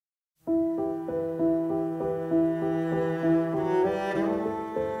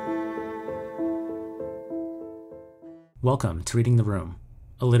Welcome to Reading the Room,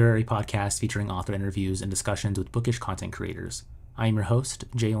 a literary podcast featuring author interviews and discussions with bookish content creators. I am your host,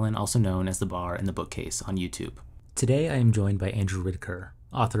 Jalen, also known as The Bar and the Bookcase on YouTube. Today I am joined by Andrew Ridker,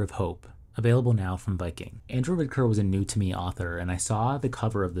 author of Hope, available now from Viking. Andrew Ridker was a new-to-me author, and I saw the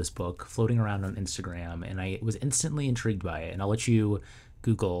cover of this book floating around on Instagram, and I was instantly intrigued by it. And I'll let you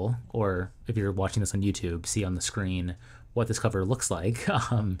Google, or if you're watching this on YouTube, see on the screen what this cover looks like.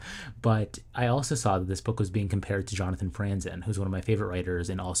 But I also saw that this book was being compared to Jonathan Franzen, who's one of my favorite writers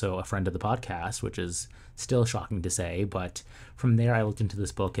and also a friend of the podcast, which is still shocking to say. But from there, I looked into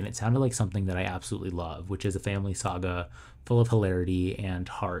this book and it sounded like something that I absolutely love, which is a family saga full of hilarity and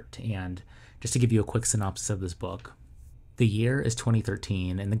heart. And just to give you a quick synopsis of this book, the year is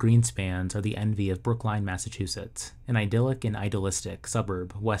 2013, and the Greenspans are the envy of Brookline, Massachusetts, an idyllic and idealistic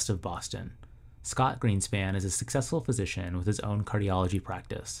suburb west of Boston. Scott Greenspan is a successful physician with his own cardiology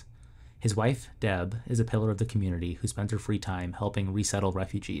practice. His wife, Deb, is a pillar of the community who spends her free time helping resettle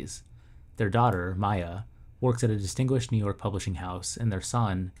refugees. Their daughter, Maya, works at a distinguished New York publishing house, and their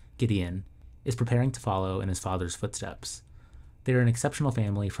son, Gideon, is preparing to follow in his father's footsteps. They are an exceptional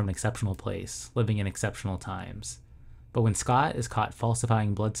family from an exceptional place, living in exceptional times. But when Scott is caught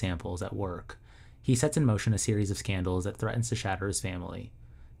falsifying blood samples at work, he sets in motion a series of scandals that threatens to shatter his family.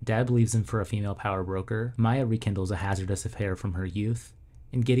 Deb leaves him for a female power broker, Maya rekindles a hazardous affair from her youth,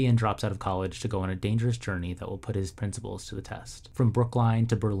 and Gideon drops out of college to go on a dangerous journey that will put his principles to the test. From Brookline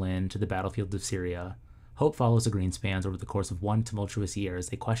to Berlin to the battlefields of Syria, Hope follows the Greenspans over the course of one tumultuous year as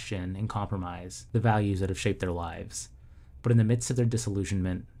they question and compromise the values that have shaped their lives. But in the midst of their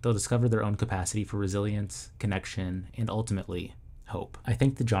disillusionment, they'll discover their own capacity for resilience, connection, and ultimately, hope. I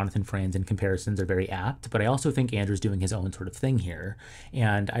think the Jonathan Franzen comparisons are very apt, but I also think Andrew's doing his own sort of thing here,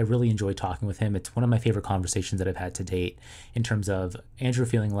 and I really enjoy talking with him. It's one of my favorite conversations that I've had to date in terms of Andrew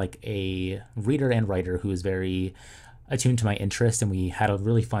feeling like a reader and writer who is very attuned to my interest, and we had a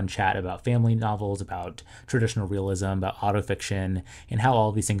really fun chat about family novels, about traditional realism, about autofiction, and how all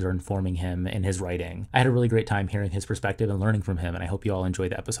of these things are informing him in his writing. I had a really great time hearing his perspective and learning from him, and I hope you all enjoy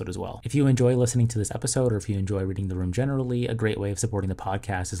the episode as well. If you enjoy listening to this episode, or if you enjoy Reading the Room generally, a great way of supporting the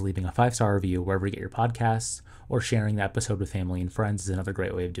podcast is leaving a 5-star review wherever you get your podcasts, or sharing the episode with family and friends is another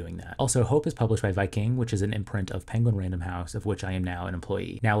great way of doing that. Also, Hope is published by Viking, which is an imprint of Penguin Random House, of which I am now an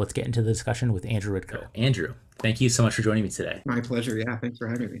employee. Now let's get into the discussion with Andrew Ridker. Andrew, thank you so much for joining me today. My pleasure. Yeah, thanks for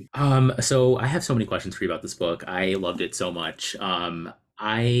having me. So I have so many questions for you about this book. I loved it so much.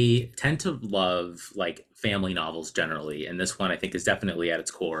 I tend to love like family novels generally, and this one I think is definitely at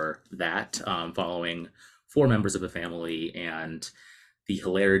its core that, following 4 members of a family and the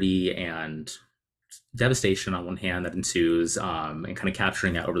hilarity and devastation on one hand that ensues, and kind of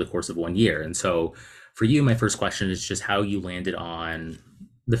capturing that over the course of 1 year. And so for you, my first question is just how you landed on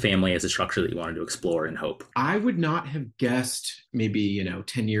the family as a structure that you wanted to explore in Hope. I would not have guessed maybe,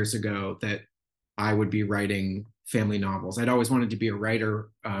 10 years ago that I would be writing family novels. I'd always wanted to be a writer,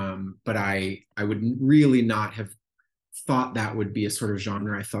 but I would really not have thought that would be a sort of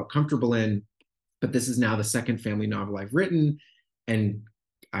genre I felt comfortable in. But this is now the second family novel I've written, and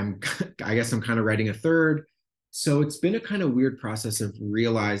I guess I'm kind of writing a third. So it's been a kind of weird process of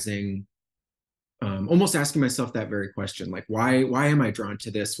realizing, almost asking myself that very question, like why am I drawn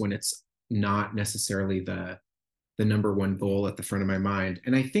to this when it's not necessarily the number one goal at the front of my mind?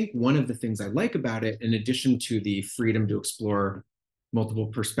 And I think one of the things I like about it, in addition to the freedom to explore multiple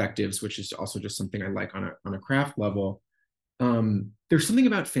perspectives, which is also just something I like on a craft level, there's something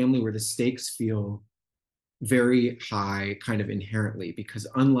about family where the stakes feel very high kind of inherently, because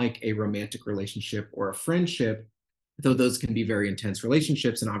unlike a romantic relationship or a friendship, though those can be very intense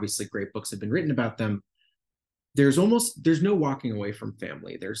relationships, and obviously great books have been written about them, there's no walking away from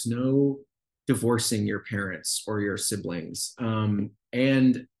family. There's no divorcing your parents or your siblings.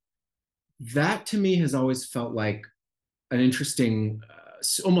 And that to me has always felt like an interesting,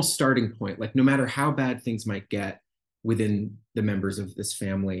 almost starting point. Like no matter how bad things might get within the members of this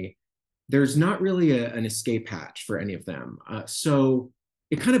family, there's not really an escape hatch for any of them. So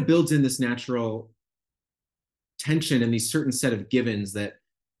it kind of builds in this natural tension and these certain set of givens that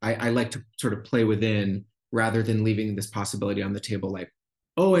I like to sort of play within, rather than leaving this possibility on the table like,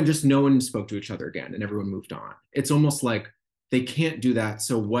 oh, and just no one spoke to each other again and everyone moved on. It's almost like they can't do that.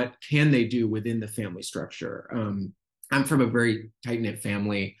 So what can they do within the family structure? I'm from a very tight-knit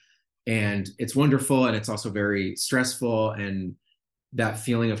family, and it's wonderful, and it's also very stressful. And that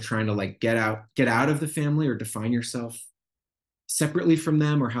feeling of trying to like get out of the family or define yourself separately from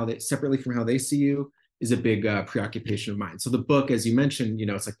them, or separately from how they see you, is a big preoccupation of mine. So the book, as you mentioned,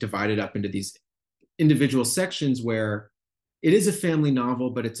 it's like divided up into these individual sections where it is a family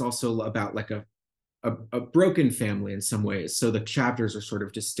novel, but it's also about like a a broken family in some ways. So the chapters are sort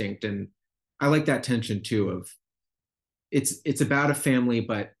of distinct, and I like that tension too. Of it's about a family,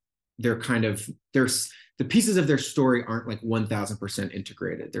 but they're kind of there's the pieces of their story aren't like 1,000%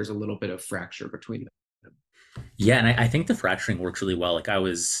 integrated. There's a little bit of fracture between them. Yeah, and I think the fracturing works really well.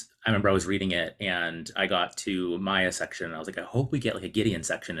 I remember I was reading it and I got to Maya section and I was like, I hope we get like a Gideon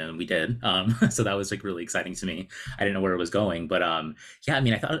section, and we did. So that was like really exciting to me. I didn't know where it was going, but yeah, I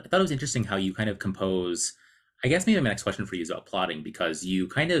mean, I thought it was interesting how you kind of compose. I guess maybe my next question for you is about plotting, because you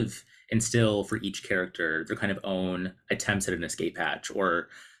kind of instill for each character their kind of own attempts at an escape hatch or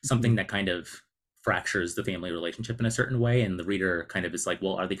something Mhm. that kind of fractures the family relationship in a certain way, and the reader kind of is like,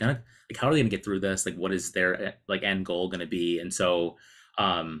 well, are they gonna like how are they gonna get through this, like what is their like end goal gonna be? And so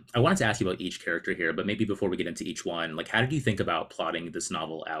I wanted to ask you about each character here, but maybe before we get into each one, like how did you think about plotting this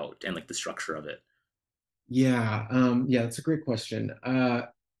novel out and like the structure of it? Yeah, that's a great question. I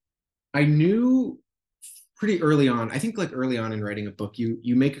knew pretty early on. I think like early on in writing a book,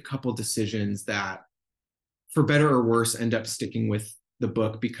 you make a couple decisions that, for better or worse, end up sticking with the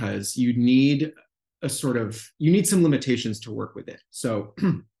book because you need some limitations to work with it. So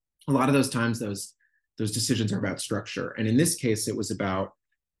a lot of those times those decisions are about structure, and in this case, it was about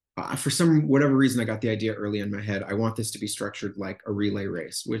for some whatever reason I got the idea early in my head. I want this to be structured like a relay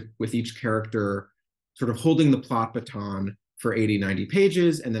race with each character sort of holding the plot baton for 80, 90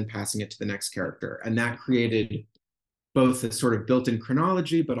 pages and then passing it to the next character. And that created both a sort of built-in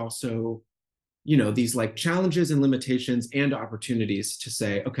chronology, but also, these like challenges and limitations and opportunities to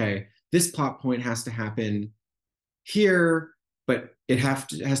say, okay, this plot point has to happen here, but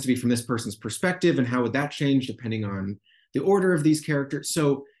has to be from this person's perspective, and how would that change depending on the order of these characters?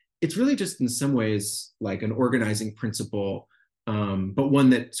 So it's really just in some ways like an organizing principle, but one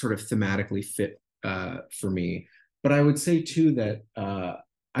that sort of thematically fit for me. But I would say too that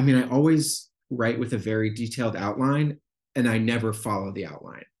I mean, I always write with a very detailed outline, and I never follow the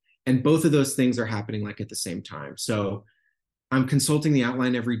outline. And both of those things are happening like at the same time. So I'm consulting the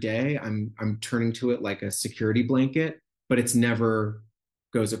outline every day. I'm turning to it like a security blanket, but it's never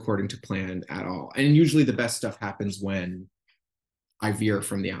goes according to plan at all. And usually the best stuff happens when I veer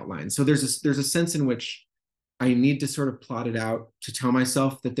from the outline. So there's a sense in which I need to sort of plot it out to tell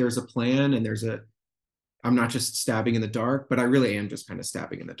myself that there's a plan and I'm not just stabbing in the dark, but I really am just kind of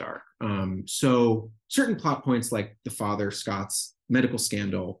stabbing in the dark. So certain plot points like the father Scott's medical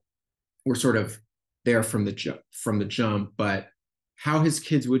scandal were sort of there from the jump, but how his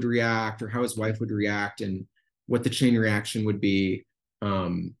kids would react or how his wife would react and what the chain reaction would be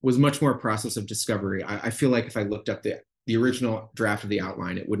was much more a process of discovery. I feel like if I looked up the original draft of the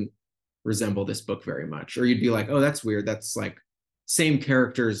outline, it wouldn't resemble this book very much, or you'd be like, oh, that's weird. That's like same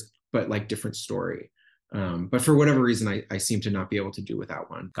characters but like different story. But for whatever reason, I seem to not be able to do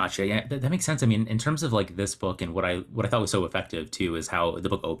without one. Gotcha. Yeah, that makes sense. I mean, in terms of like this book and what I thought was so effective too is how the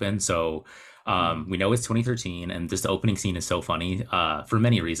book opens. So we know it's 2013, and this opening scene is so funny for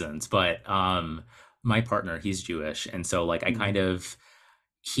many reasons. But my partner, he's Jewish, and so like I kind of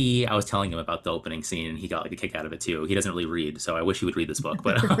I was telling him about the opening scene and he got like a kick out of it too. He doesn't really read, so I wish he would read this book,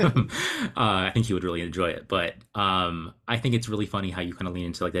 but I think he would really enjoy it. But I think it's really funny how you kind of lean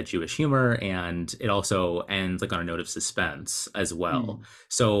into like that Jewish humor, and it also ends like on a note of suspense as well. Mm.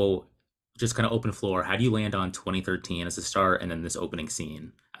 So just kind of open floor. How do you land on 2013 as a start, and then this opening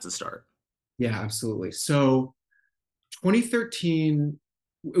scene as a start? Yeah, absolutely. So 2013,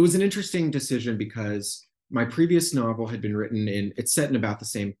 it was an interesting decision because my previous novel had been written it's set in about the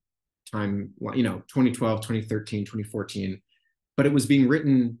same time, 2012, 2013, 2014, but it was being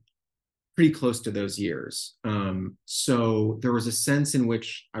written pretty close to those years. So there was a sense in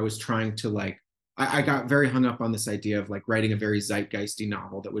which I was trying to I got very hung up on this idea of like writing a very zeitgeisty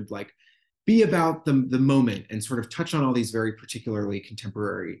novel that would like be about the moment and sort of touch on all these very particularly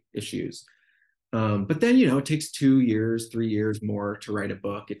contemporary issues. But then, it takes 2 years, 3 years more to write a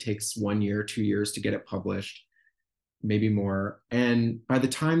book. It takes 1 year, 2 years to get it published, maybe more. And by the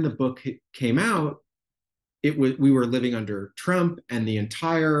time the book came out, we were living under Trump, and the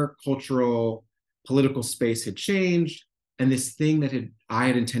entire cultural, political space had changed. And this thing that I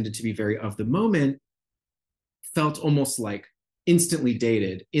had intended to be very of the moment felt almost like instantly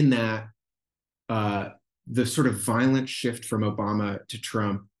dated in that uh, the sort of violent shift from Obama to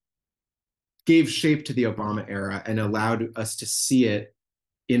Trump gave shape to the Obama era and allowed us to see it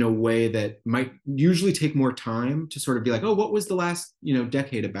in a way that might usually take more time to sort of be like, oh, what was the last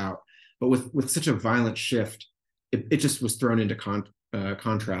decade about? But with such a violent shift, it just was thrown into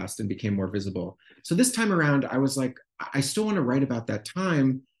contrast and became more visible. So this time around, I was like, I still want to write about that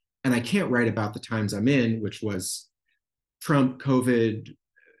time, and I can't write about the times I'm in, which was Trump, COVID,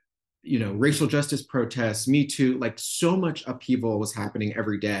 racial justice protests, Me Too, like so much upheaval was happening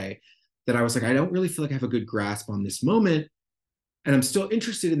every day that I was like, I don't really feel like I have a good grasp on this moment. And I'm still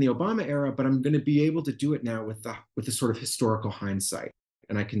interested in the Obama era, but I'm going to be able to do it now with the sort of historical hindsight.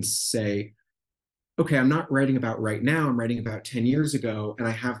 And I can say, okay, I'm not writing about right now, I'm writing about 10 years ago, and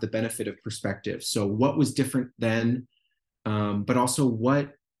I have the benefit of perspective. So what was different then? But also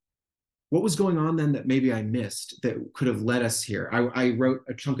what was going on then that maybe I missed that could have led us here? I wrote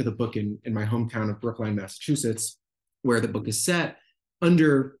a chunk of the book in my hometown of Brookline, Massachusetts, where the book is set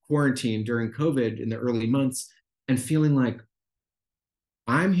under quarantine during COVID in the early months, and feeling like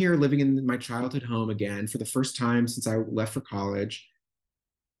I'm here living in my childhood home again for the first time since I left for college,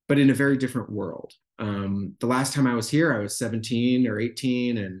 but in a very different world. The last time I was here, I was 17 or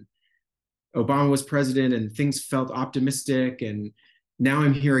 18, and Obama was president, and things felt optimistic. And now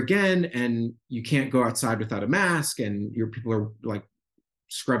I'm here again, and you can't go outside without a mask, and your people are like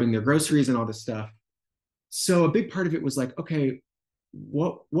scrubbing their groceries and all this stuff. So a big part of it was like, okay,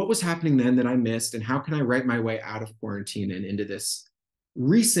 what was happening then that I missed, and how can I write my way out of quarantine and into this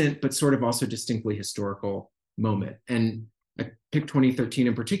recent but sort of also distinctly historical moment? And I picked 2013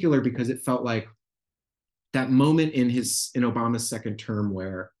 in particular because it felt like that moment in Obama's second term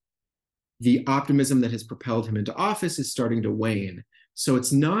where the optimism that has propelled him into office is starting to wane. So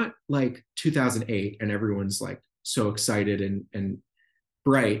it's not like 2008 and everyone's like so excited and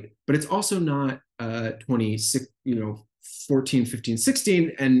bright, but it's also not 26, 14, 15,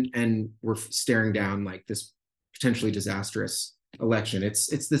 16, and we're staring down like this potentially disastrous election. It's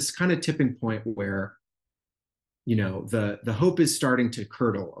this kind of tipping point where the hope is starting to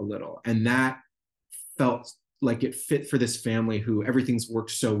curdle a little, and that felt like it fit for this family who everything's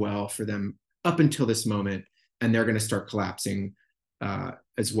worked so well for them up until this moment, and they're going to start collapsing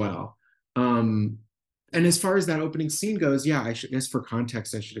as well. And as far as that opening scene goes, yeah, I guess for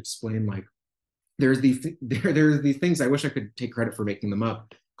context, I should explain like there are these things I wish I could take credit for making them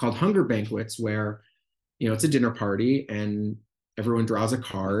up called hunger banquets, where it's a dinner party and everyone draws a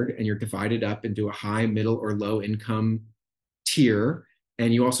card and you're divided up into a high, middle, or low income tier,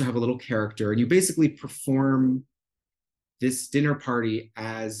 and you also have a little character, and you basically perform this dinner party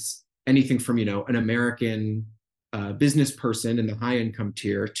as anything from an American business person in the high income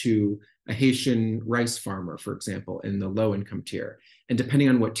tier to a Haitian rice farmer, for example, in the low income tier. And depending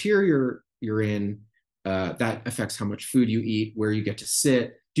on what tier you're in, that affects how much food you eat, where you get to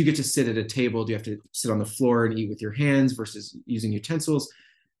sit. Do you get to sit at a table? Do you have to sit on the floor and eat with your hands versus using utensils?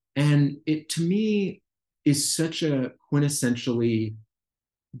 And it, to me, is such a quintessentially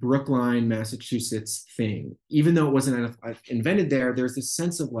Brookline, Massachusetts thing. Even though it wasn't invented there, there's this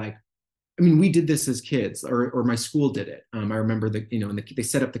sense of like, I mean, we did this as kids, or my school did it. I remember that, they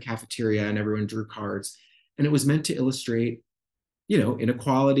set up the cafeteria and everyone drew cards, and it was meant to illustrate,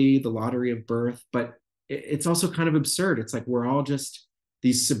 inequality, the lottery of birth. But it's also kind of absurd. It's like we're all just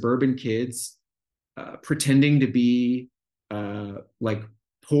these suburban kids pretending to be like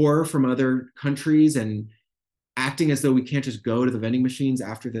poor from other countries and acting as though we can't just go to the vending machines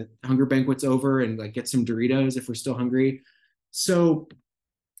after the hunger banquet's over and like get some Doritos if we're still hungry. So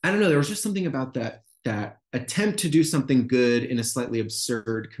I don't know. There was just something about that attempt to do something good in a slightly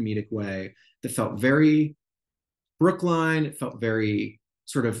absurd comedic way that felt very Brookline. It felt very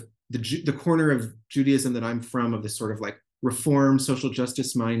sort of the corner of Judaism that I'm from, of this sort of like reform, social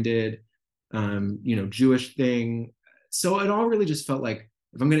justice minded, Jewish thing. So it all really just felt like,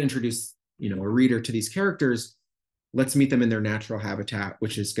 if I'm going to introduce, a reader to these characters, let's meet them in their natural habitat,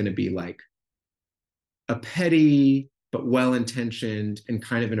 which is going to be like a petty but well-intentioned and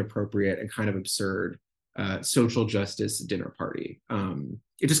kind of inappropriate and kind of absurd social justice dinner party.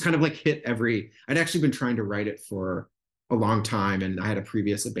 It just kind of like hit I'd actually been trying to write it for a long time, and I had a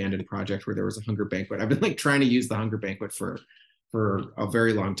previous abandoned project where there was a hunger banquet. I've been like trying to use the hunger banquet for a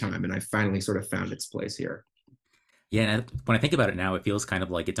very long time, and I finally sort of found its place here. Yeah, and when I think about it now, it feels kind of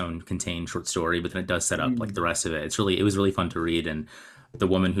like its own contained short story, but then it does set up like the rest of it. It was really fun to read. And the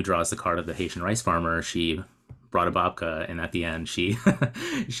woman who draws the card of the Haitian rice farmer, she brought a babka, and at the end, she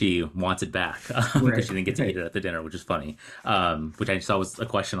she wants it back because she didn't get to eat it at the dinner, which is funny. Which I saw was a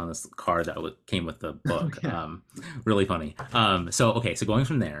question on this card that came with the book. Really funny. So going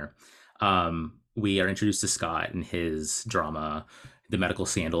from there, we are introduced to Scott and his drama, the medical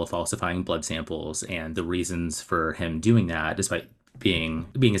scandal of falsifying blood samples, and the reasons for him doing that, despite being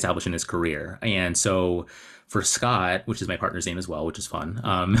established in his career. And so for Scott, which is my partner's name as well, which is fun,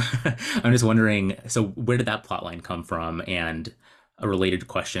 I'm just wondering, so where did that plot line come from? And a related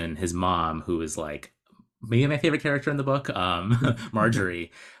question, his mom, who is like maybe my favorite character in the book,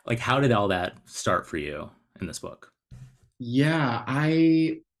 Marjorie, like how did all that start for you in this book? Yeah,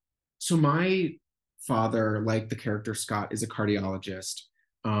 I So my father, like the character Scott, is a cardiologist.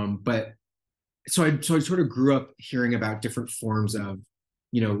 But so I sort of grew up hearing about different forms of,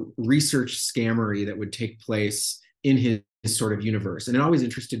 research scammery that would take place in his sort of universe. And it always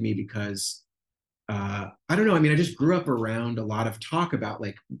interested me because I don't know. I mean, I just grew up around a lot of talk about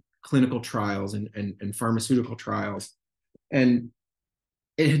like clinical trials and pharmaceutical trials. And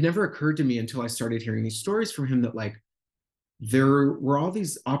it had never occurred to me until I started hearing these stories from him that like there were all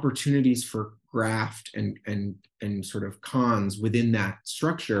these opportunities for graft and sort of cons within that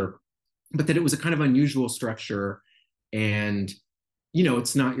structure, but that it was a kind of unusual structure. And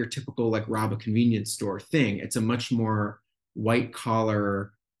it's not your typical like rob a convenience store thing. It's a much more white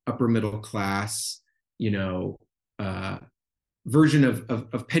collar, upper middle class, you know, uh, version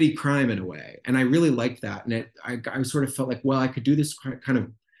of petty crime in a way. And I really liked that. And I sort of felt like, well, I could do this kind of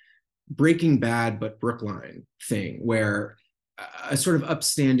Breaking Bad, but Brookline thing where a sort of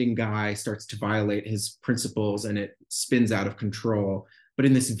upstanding guy starts to violate his principles and it spins out of control, but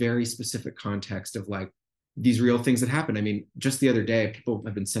in this very specific context of like these real things that happen. I mean, just the other day, people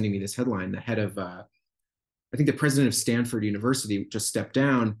have been sending me this headline. The head of, I think the president of Stanford University just stepped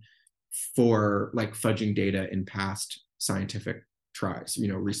down for like fudging data in past scientific trials,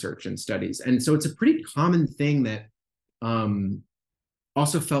 research and studies. And so it's a pretty common thing that um,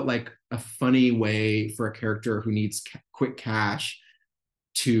 also felt like a funny way for a character who needs quick cash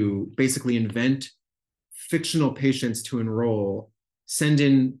to basically invent fictional patients to enroll, send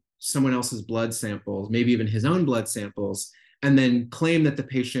in someone else's blood samples, maybe even his own blood samples, and then claim that the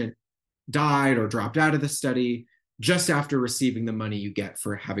patient died or dropped out of the study just after receiving the money you get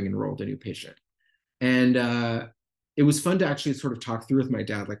for having enrolled a new patient. And it was fun to actually sort of talk through with my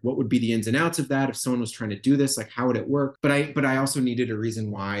dad, like what would be the ins and outs of that if someone was trying to do this, like how would it work? But I also needed a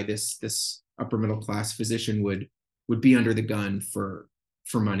reason why this upper middle class physician would be under the gun for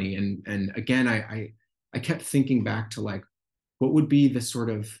money. And again, I kept thinking back to like what would be the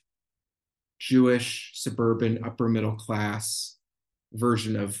sort of Jewish suburban upper middle class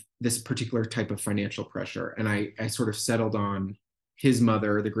version of this particular type of financial pressure. And I sort of settled on his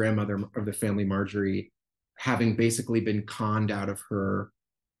mother, the grandmother of the family, Marjorie, having basically been conned out of her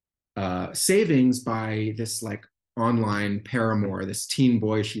savings by this like online paramour, this teen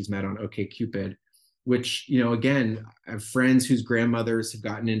boy she's met on OkCupid, which, again, I have friends whose grandmothers have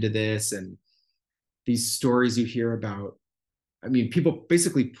gotten into this, and these stories you hear about, I mean, people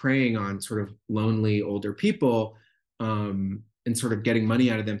basically preying on sort of lonely older people and sort of getting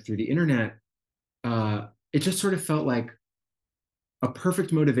money out of them through the internet. It just sort of felt like a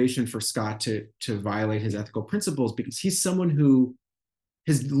perfect motivation for Scott to violate his ethical principles, because he's someone who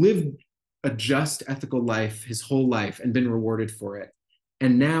has lived a just ethical life his whole life and been rewarded for it.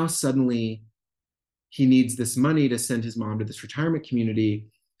 And now suddenly he needs this money to send his mom to this retirement community.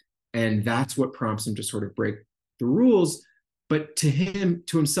 And that's what prompts him to sort of break the rules. But to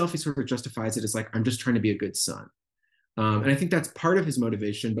himself, he sort of justifies it as like, I'm just trying to be a good son. And I think that's part of his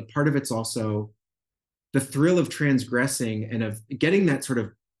motivation, but part of it's also the thrill of transgressing and of getting that sort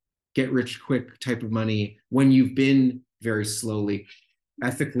of get rich quick type of money when you've been very slowly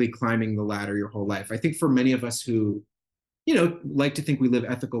ethically climbing the ladder your whole life. I think for many of us who, like to think we live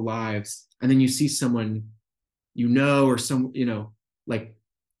ethical lives, and then you see someone, or some, like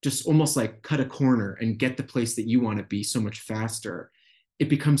just almost like cut a corner and get the place that you want to be so much faster. It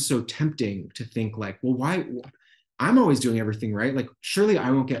becomes so tempting to think like, well, why? I'm always doing everything right. Like, surely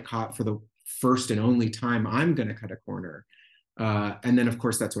I won't get caught for the first and only time I'm going to cut a corner. And then, of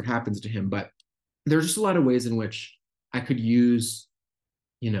course, that's what happens to him. But there's just a lot of ways in which I could use,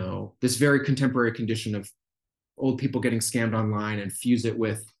 this very contemporary condition of old people getting scammed online and fuse it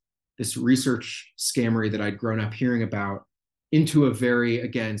with this research scammery that I'd grown up hearing about into a very,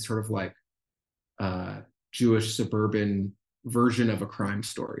 again, sort of like Jewish suburban version of a crime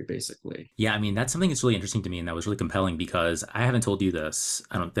story, basically. Yeah, I mean, that's something that's really interesting to me and that was really compelling because I haven't told you this,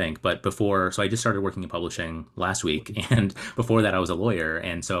 I don't think, but so I just started working in publishing last week, and before that I was a lawyer.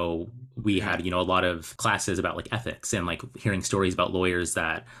 And so we had, a lot of classes about like ethics and like hearing stories about lawyers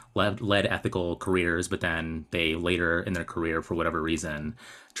that led ethical careers, but then they later in their career, for whatever reason,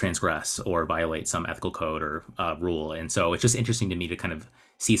 transgress or violate some ethical code or rule. And so it's just interesting to me to kind of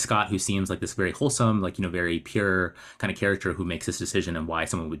see Scott, who seems like this very wholesome, like, very pure kind of character who makes this decision and why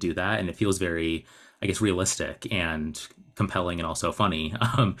someone would do that. And it feels very, I guess, realistic and compelling and also funny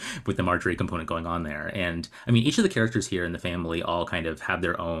with the Marjorie component going on there. And I mean, each of the characters here in the family all kind of have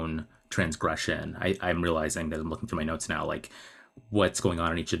their own transgression. I'm realizing that I'm looking through my notes now, like what's going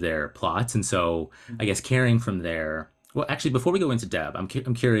on in each of their plots. And so I guess carrying from there, well, actually, before we go into Deb, I'm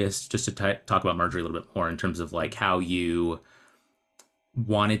curious just to talk about Marjorie a little bit more in terms of like how you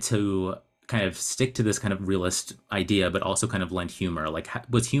wanted to kind of stick to this kind of realist idea, but also kind of lend humor. Like,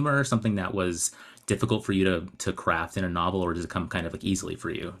 was humor something that was difficult for you to craft in a novel, or does it come kind of like easily for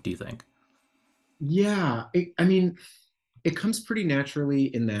you, do you think? Yeah, I mean, it comes pretty naturally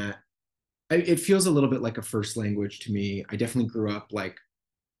in that it feels a little bit like a first language to me. I definitely grew up like,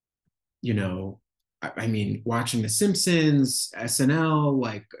 you know, I mean, watching The Simpsons, SNL,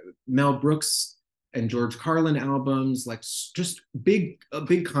 like Mel Brooks and George Carlin albums, like just a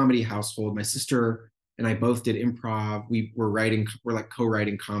big comedy household. My sister and I both did improv. We're like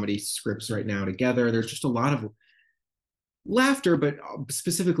co-writing comedy scripts right now together. There's just a lot of laughter, but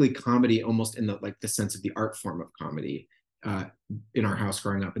specifically comedy, almost in the like the sense of the art form of comedy uh, in our house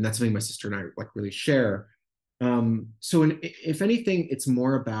growing up, and that's something my sister and I like really share. If anything, it's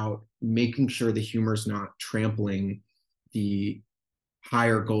more about making sure the humor's not trampling the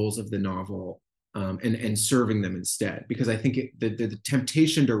higher goals of the novel, and serving them instead. Because I think the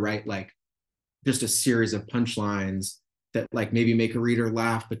temptation to write like just a series of punchlines that like maybe make a reader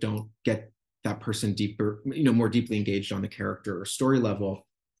laugh but don't get that person deeper, more deeply engaged on the character or story level,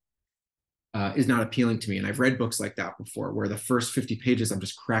 is not appealing to me. And I've read books like that before, where the first 50 pages I'm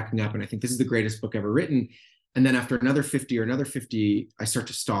just cracking up and I think this is the greatest book ever written. And then after another 50 or another 50, I start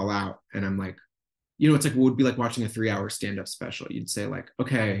to stall out and I'm like, it's like, it would be like watching a 3 hour stand-up special. You'd say like,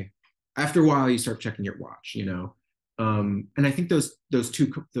 okay, after a while you start checking your watch. And I think those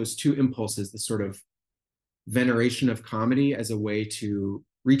two impulses, the sort of veneration of comedy as a way to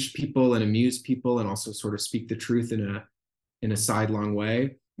reach people and amuse people and also sort of speak the truth in a sidelong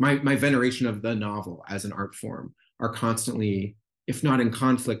way. My veneration of the novel as an art form are constantly, if not in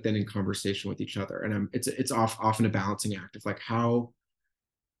conflict, then in conversation with each other. And it's often a balancing act of like how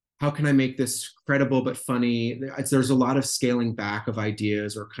can I make this credible but funny? There's a lot of scaling back of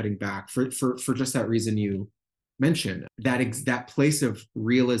ideas or cutting back for just that reason you mentioned. That place of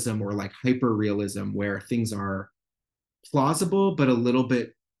realism or like hyper realism where things are plausible but a little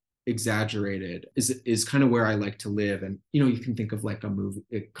bit exaggerated is kind of where I like to live. And you can think of like a movie,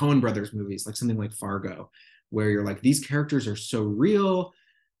 Coen Brothers movies, like something like Fargo, where you're like, these characters are so real,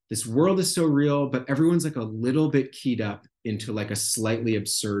 this world is so real, but everyone's like a little bit keyed up into like a slightly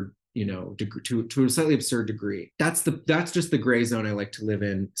absurd, to a slightly absurd degree. That's just the gray zone I like to live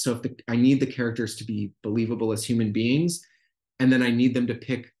in. So if I need the characters to be believable as human beings, and then I need them to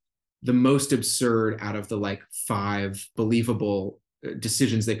pick the most absurd out of the like five believable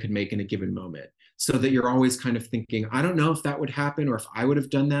decisions they could make in a given moment. So that you're always kind of thinking, I don't know if that would happen or if I would have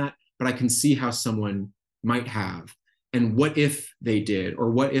done that, but I can see how someone might have. And what if they did,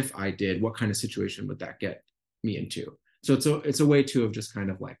 or what if I did? What kind of situation would that get me into? So it's a way too of just kind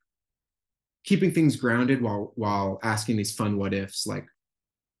of like keeping things grounded while asking these fun what ifs, like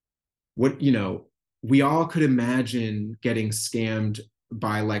what we all could imagine getting scammed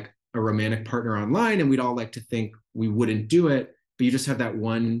by like a romantic partner online, and we'd all like to think we wouldn't do it, but you just have that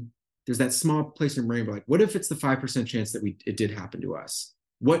one. There's that small place in your brain where like, what if it's the 5% chance that it did happen to us?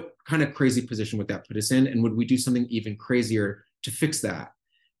 What kind of crazy position would that put us in, and would we do something even crazier to fix that?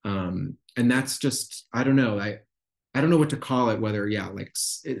 And that's just, I don't know. I don't know what to call it, whether, yeah, like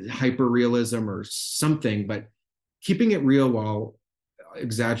hyper realism or something, but keeping it real while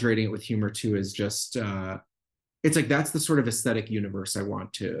exaggerating it with humor too is just, it's like, that's the sort of aesthetic universe I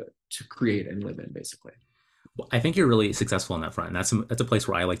want to create and live in, basically. Well, I think you're really successful in that front. And that's a place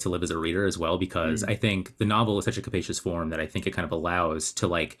where I like to live as a reader as well, because I Mm. think the novel is such a capacious form that I think it kind of allows to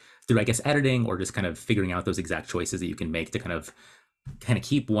like through, I guess, editing or just kind of figuring out those exact choices that you can make to kind of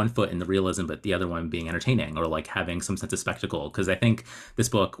keep one foot in the realism, but the other one being entertaining or like having some sense of spectacle. Because I think this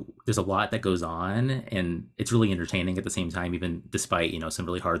book, there's a lot that goes on, and it's really entertaining at the same time, even despite some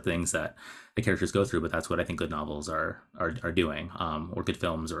really hard things that the characters go through. But that's what I think good novels are doing, or good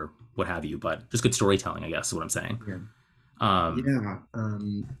films or what have you. But just good storytelling, I guess, is what I'm saying. Yeah.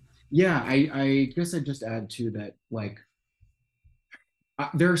 Um, Yeah. Yeah. I guess I'd just add to that, like,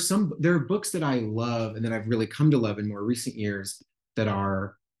 there are books that I love and that I've really come to love in more recent years that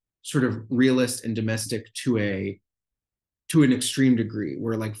are sort of realist and domestic to an extreme degree,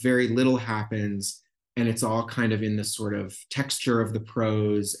 where like very little happens and it's all kind of in the sort of texture of the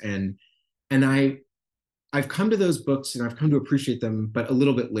prose. And I've come to those books and I've come to appreciate them, but a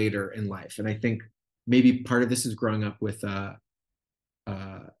little bit later in life. And I think maybe part of this is growing up with uh,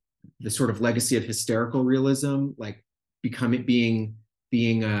 the sort of legacy of hysterical realism, like becoming being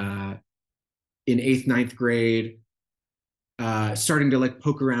in eighth, ninth grade, starting to like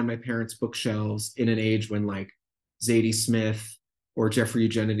poke around my parents' bookshelves in an age when like Zadie Smith or Jeffrey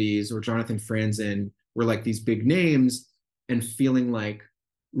Eugenides or Jonathan Franzen were like these big names, and feeling like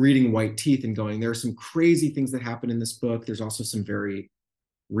reading White Teeth and going, there are some crazy things that happen in this book. There's also some very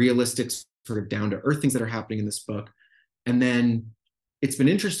realistic, sort of down to earth things that are happening in this book. And then it's been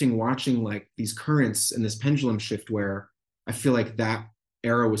interesting watching like these currents and this pendulum shift where I feel like that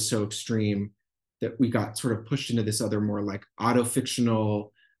era was so extreme that we got sort of pushed into this other more like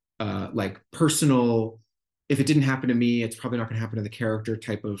auto-fictional, like personal, if it didn't happen to me, it's probably not going to happen to the character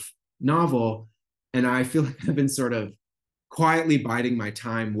type of novel. And I feel like I've been sort of quietly biding my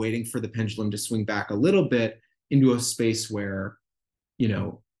time, waiting for the pendulum to swing back a little bit into a space where, you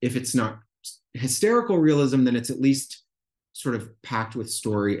know, if it's not hysterical realism, then it's at least sort of packed with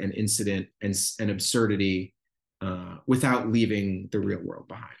story and incident and absurdity, without leaving the real world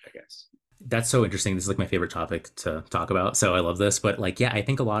behind, I guess. That's so interesting. This is like my favorite topic to talk about. So I love this. But like, yeah, I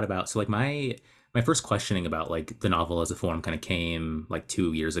think a lot about, so like my first questioning about like the novel as a form kind of came like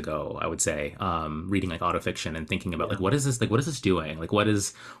 2 years ago, I would say, reading like autofiction and thinking about Yeah. like what is this doing? Like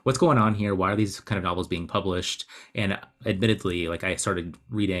what's going on here? Why are these kind of novels being published? And admittedly, like I started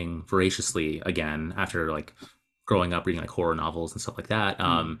reading voraciously again after like growing up reading like horror novels and stuff like that.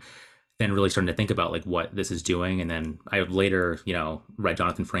 Mm. Then really starting to think about like what this is doing. And then I later, read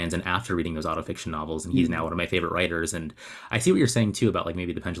Jonathan Franzen after reading those autofiction novels, and he's now Mm. one of my favorite writers. And I see what you're saying too about like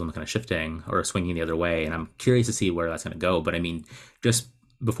maybe the pendulum kind of shifting or swinging the other way. And I'm curious to see where that's going to go. But I mean, just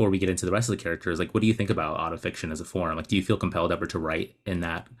before we get into the rest of the characters, like what do you think about autofiction as a form? Like, do you feel compelled ever to write in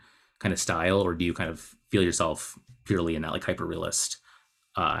that kind of style, or do you kind of feel yourself purely in that like hyper realist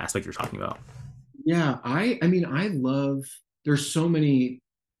aspect you're talking about? Yeah, I mean, I love, there's so many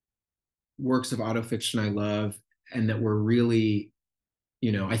works of autofiction I love and that were really,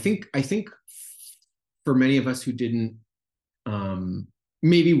 I think for many of us who didn't, um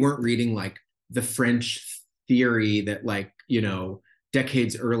maybe weren't reading like the French theory that, like,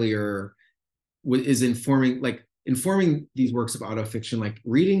 decades earlier is informing these works of autofiction, like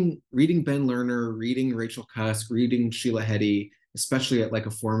reading Ben Lerner, reading Rachel Cusk, reading Sheila Heti, especially at like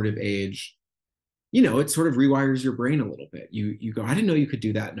a formative age. It sort of rewires your brain a little bit. You go, I didn't know you could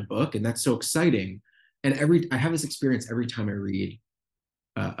do that in a book, and that's so exciting. And I have this experience every time I read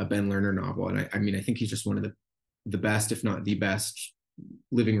a Ben Lerner novel, and I mean, I think he's just one of the best, if not the best,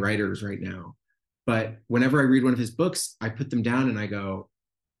 living writers right now. But whenever I read one of his books, I put them down and I go,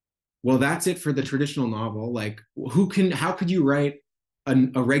 well, that's it for the traditional novel. Like, how could you write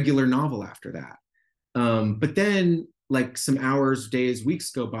a regular novel after that? But then, like, some hours, days,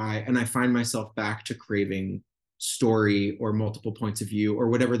 weeks go by, and I find myself back to craving story or multiple points of view or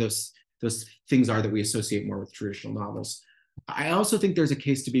whatever those things are that we associate more with traditional novels. I also think there's a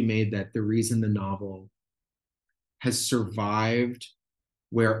case to be made that the reason the novel has survived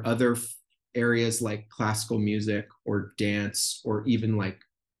where other areas like classical music or dance or even like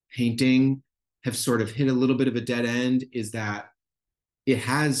painting have sort of hit a little bit of a dead end is that it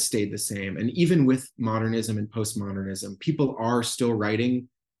has stayed the same. And even with modernism and postmodernism, people are still writing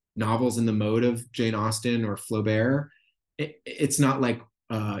novels in the mode of Jane Austen or Flaubert. It's not like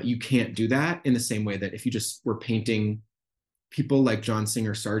you can't do that in the same way that if you just were painting people like John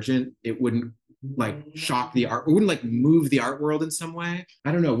Singer Sargent, it wouldn't like shock the art, it wouldn't like move the art world in some way.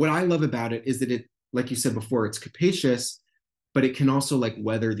 I don't know. What I love about it is that it, like you said before, it's capacious, but it can also like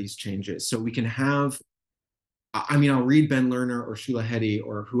weather these changes. So we can have, I mean, I'll read Ben Lerner or Sheila Heti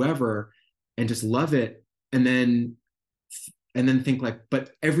or whoever and just love it. And then think like,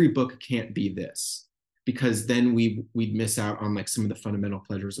 but every book can't be this, because then we'd miss out on like some of the fundamental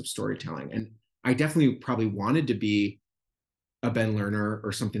pleasures of storytelling. And I definitely probably wanted to be a Ben Lerner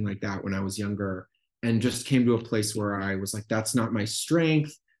or something like that when I was younger, and just came to a place where I was like, that's not my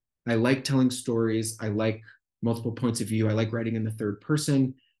strength. I like telling stories. I like multiple points of view. I like writing in the third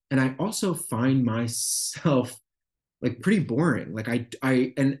person. And I also find myself like pretty boring. Like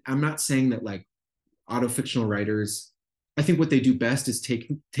and I'm not saying that like autofictional writers, I think what they do best is take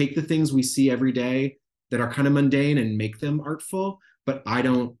the things we see every day that are kind of mundane and make them artful. But I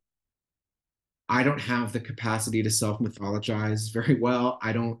don't have the capacity to self mythologize very well.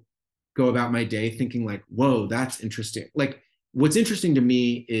 I don't go about my day thinking like, whoa, that's interesting. Like, what's interesting to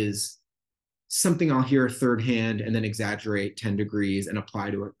me is something I'll hear third hand and then exaggerate 10 degrees and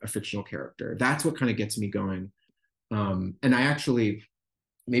apply to a fictional character. That's what kind of gets me going. And I actually,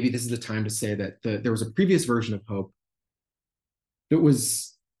 maybe this is the time to say that there was a previous version of Hope that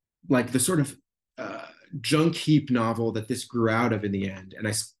was like the sort of junk heap novel that this grew out of in the end. And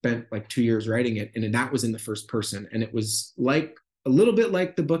I spent like 2 years writing it, and that was in the first person. And it was like a little bit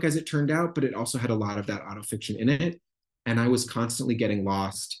like the book as it turned out, but it also had a lot of that autofiction in it. And I was constantly getting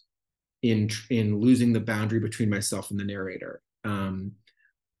lost in losing the boundary between myself and the narrator,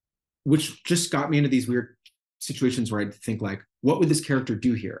 which just got me into these weird situations where I'd think like, what would this character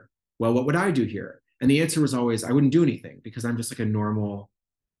do here? Well, what would I do here? And the answer was always, I wouldn't do anything, because I'm just like a normal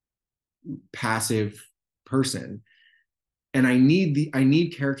passive person, and I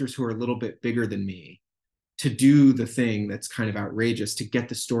need characters who are a little bit bigger than me to do the thing that's kind of outrageous to get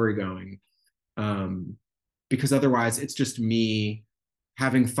the story going. um, because otherwise it's just me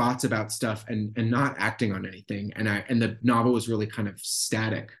having thoughts about stuff and not acting on anything, and the novel was really kind of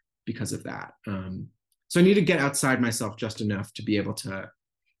static because of that. So I need to get outside myself just enough to be able to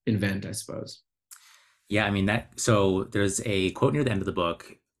invent, I suppose. Yeah, I mean that. So there's a quote near the end of the book,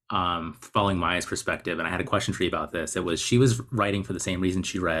 following Maya's perspective, and I had a question for you about this. It was she was writing for the same reason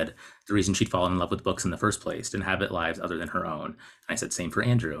she read, the reason she'd fallen in love with books in the first place, and inhabit lives other than her own. And I said, same for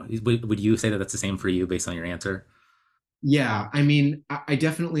Andrew. Would you say that that's the same for you based on your answer? Yeah, I mean, I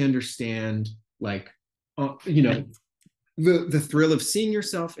definitely understand, like, you know, the thrill of seeing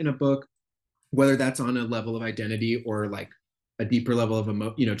yourself in a book, whether that's on a level of identity or like a deeper level of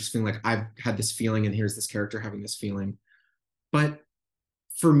just feeling like I've had this feeling and here's this character having this feeling. But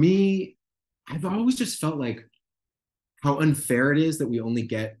for me, I've always just felt like how unfair it is that we only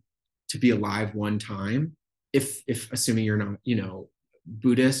get to be alive one time, if assuming you're not,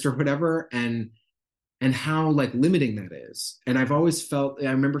 Buddhist or whatever, and how like limiting that is. And I've always felt, I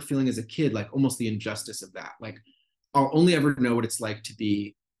remember feeling as a kid like almost the injustice of that. Like I'll only ever know what it's like to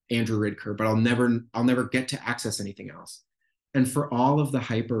be Andrew Ridker, but I'll never get to access anything else. And for all of the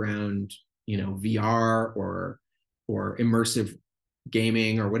hype around, VR or immersive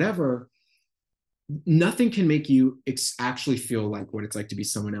gaming or whatever, nothing can make you actually feel like what it's like to be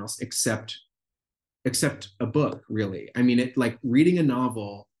someone else except a book, really. I mean, it like reading a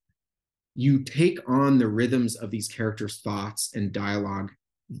novel, you take on the rhythms of these characters' thoughts and dialogue.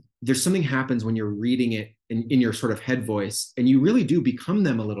 There's something happens when you're reading it in your sort of head voice, and you really do become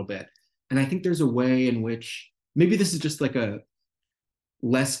them a little bit. And I think there's a way in which maybe this is just like a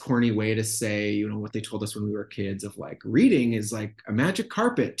less corny way to say, what they told us when we were kids of like reading is like a magic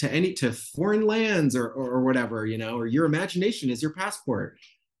carpet to foreign lands or whatever, or your imagination is your passport.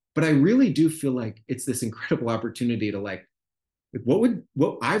 But I really do feel like it's this incredible opportunity to like what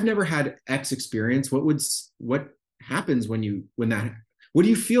I've never had X experience. What happens what do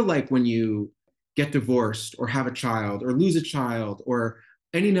you feel like when you get divorced or have a child or lose a child or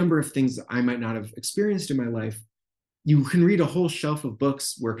any number of things that I might not have experienced in my life? You can read a whole shelf of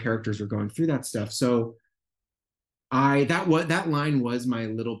books where characters are going through that stuff. So that line was my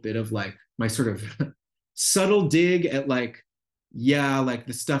little bit of like my sort of subtle dig at like, yeah, like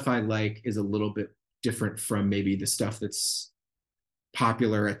the stuff I like is a little bit different from maybe the stuff that's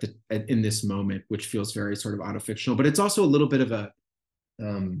popular in this moment, which feels very sort of autofictional. But it's also a little bit of a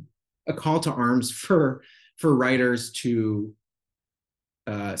call to arms for writers to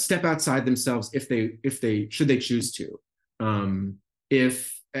step outside themselves if they should they choose to,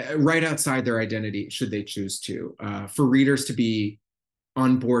 if right outside their identity should they choose to, for readers to be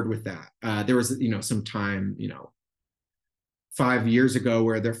on board with that. There was some time 5 years ago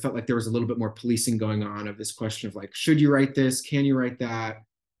where there felt like there was a little bit more policing going on of this question of like, should you write this, can you write that?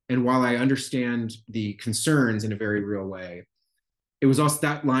 And while I understand the concerns in a very real way, it was also,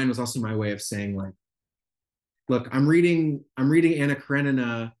 that line was also my way of saying like, look, I'm reading Anna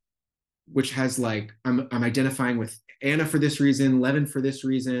Karenina, which has like I'm identifying with Anna for this reason, Levin for this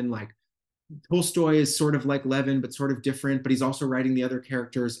reason. Like Tolstoy is sort of like Levin, but sort of different. But he's also writing the other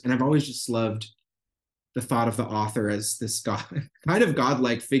characters, and I've always just loved the thought of the author as this god, kind of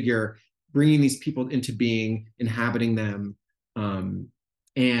godlike figure, bringing these people into being, inhabiting them.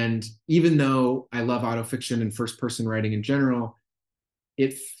 And even though I love autofiction and first person writing in general,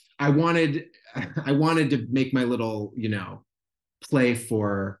 it I wanted I wanted to make my little, play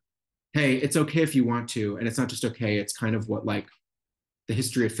for, hey, it's okay if you want to, and it's not just okay, it's kind of what like the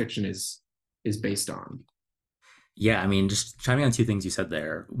history of fiction is based on. Yeah, I mean, just chiming on two things you said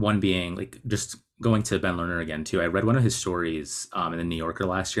there. One being like just going to Ben Lerner again too. I read one of his stories in the New Yorker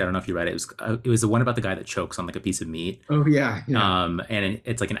last year. I don't know if you read it. It was the one about the guy that chokes on like a piece of meat. Oh yeah, yeah.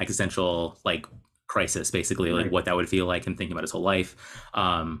 It's like an existential like crisis, basically, like Right. what that would feel like and thinking about his whole life.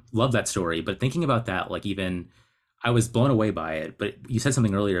 Love that story, but thinking about that, like even I was blown away by it. But you said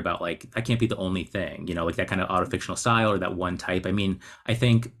something earlier about like that can't be the only thing, like that kind of autofictional style or that one type. I mean, I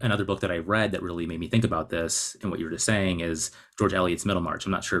think another book that I read that really made me think about this and what you were just saying is George Eliot's Middlemarch.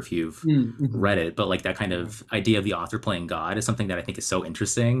 I'm not sure if you've Mm-hmm. read it, but like that kind of idea of the author playing God is something that I think is so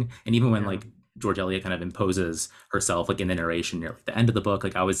interesting. And even when Yeah. like George Eliot kind of imposes herself like in the narration near like the end of the book,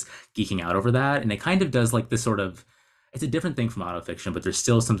 like I was geeking out over that. And it kind of does like this sort of, it's a different thing from autofiction, but there's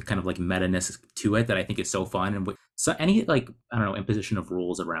still some kind of like meta-ness to it that I think is so fun. And so any like, I don't know, imposition of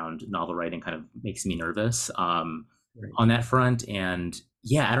rules around novel writing kind of makes me nervous Right. on that front. And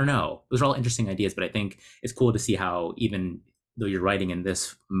yeah, I don't know. Those are all interesting ideas, but I think it's cool to see how even though you're writing in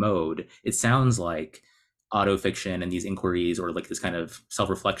this mode, it sounds like autofiction and these inquiries or like this kind of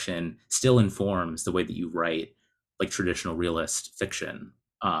self-reflection still informs the way that you write like traditional realist fiction.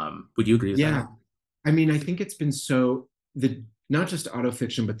 Would you agree with that? Yeah. I mean, I think it's been so the not just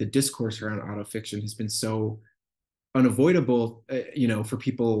autofiction, but the discourse around autofiction has been so unavoidable, for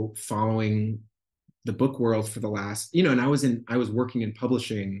people following the book world for the last, and I was working in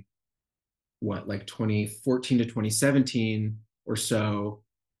publishing, what, like 2014 to 2017 or so.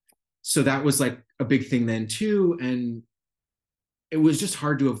 So that was like a big thing then too. And it was just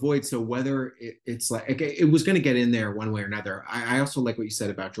hard to avoid. So whether it's like, it was going to get in there one way or another. I also like what you said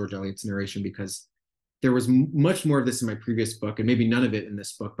about George Eliot's narration, because there was much more of this in my previous book and maybe none of it in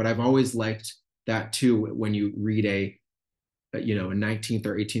this book, but I've always liked that too. When you read a 19th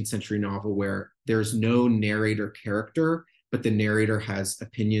or 18th century novel where there's no narrator character, but the narrator has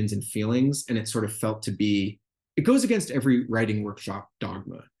opinions and feelings, and it sort of felt to be, it goes against every writing workshop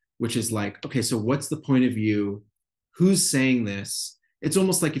dogma, which is like, okay, so what's the point of view? Who's saying this? It's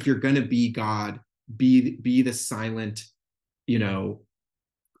almost like if you're going to be God, be the silent, you know,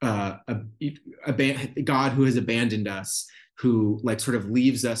 a God who has abandoned us, who like sort of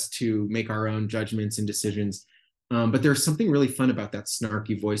leaves us to make our own judgments and decisions. But there's something really fun about that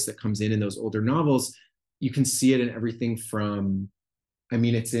snarky voice that comes in those older novels. You can see it in everything from, I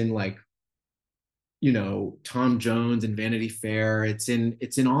mean, it's in like, Tom Jones and Vanity Fair. It's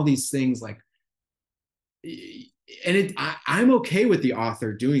in all these things like, and I'm okay with the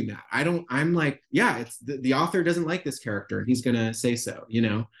author doing that. I'm like, yeah, it's the author doesn't like this character and he's gonna say so.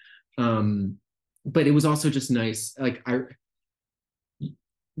 Um, but it was also just nice. Like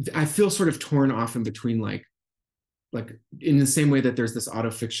I feel sort of torn off in between, like in the same way that there's this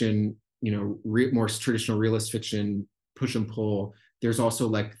autofiction, more traditional realist fiction push and pull. There's also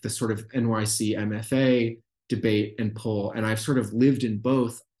like the sort of NYC MFA debate and pull, and I've sort of lived in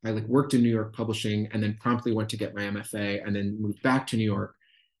both. I like worked in New York publishing and then promptly went to get my MFA and then moved back to New York.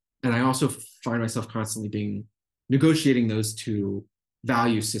 And I also find myself constantly being negotiating those two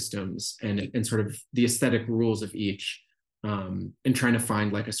value systems and sort of the aesthetic rules of each, and trying to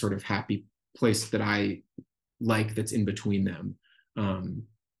find like a sort of happy place that I like that's in between them.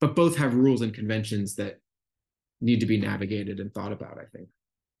 But both have rules and conventions that need to be navigated and thought about, I think.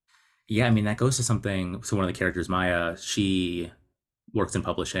 Yeah, I mean that goes to something. So one of the characters, Maya, she works in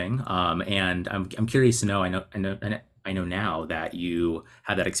publishing, and I'm curious to know. I know now that you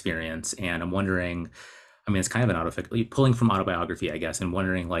had that experience, and I'm wondering. I mean, it's kind of an pulling from autobiography, I guess, and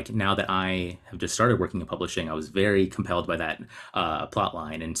wondering like now that I have just started working in publishing, I was very compelled by that plot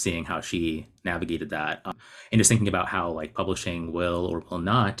line and seeing how she navigated that, and just thinking about how like publishing will or will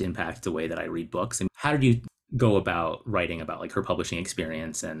not impact the way that I read books. And how did you go about writing about like her publishing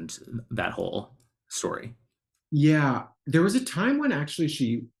experience and that whole story? Yeah, there was a time when actually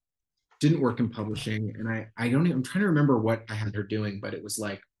she didn't work in publishing, and I don't even, I'm trying to remember what I had her doing, but it was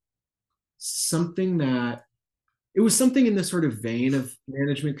like something that it was something in the sort of vein of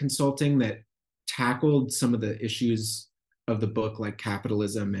management consulting that tackled some of the issues of the book, like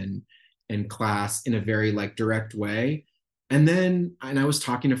capitalism and class, in a very like direct way. And I was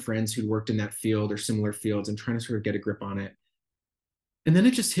talking to friends who worked in that field or similar fields and trying to sort of get a grip on it. And then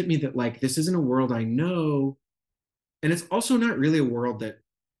it just hit me that like this isn't a world I know, and it's also not really a world that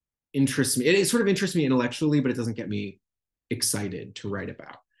interests me. It sort of interests me intellectually, but it doesn't get me excited to write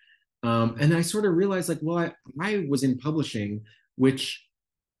about. And I sort of realized like, well, I was in publishing, which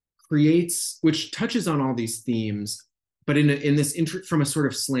which touches on all these themes, but in this from a sort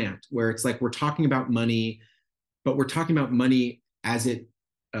of slant where it's like we're talking about money, but we're talking about money as it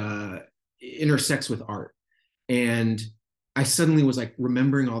uh, intersects with art. And I suddenly was like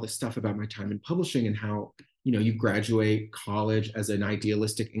remembering all this stuff about my time in publishing and how, you graduate college as an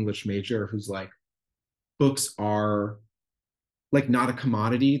idealistic English major who's like, books are like not a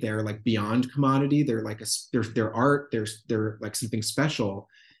commodity. They're like beyond commodity. They're like they're art. They're like something special.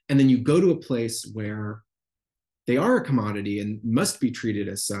 And then you go to a place where they are a commodity and must be treated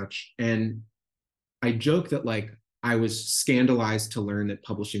as such. And I joke that like I was scandalized to learn that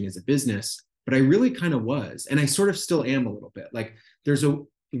publishing is a business, but I really kind of was. And I sort of still am a little bit. Like there's a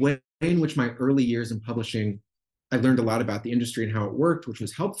way in which my early years in publishing, I learned a lot about the industry and how it worked, which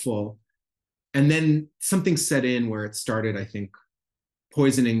was helpful. And then something set in where it started, I think,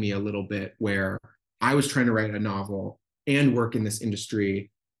 poisoning me a little bit, where I was trying to write a novel and work in this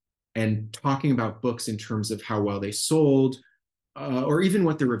industry and talking about books in terms of how well they sold, or even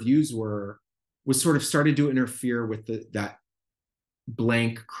what the reviews were, was sort of started to interfere with that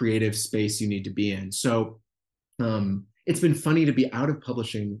blank creative space you need to be in. So it's been funny to be out of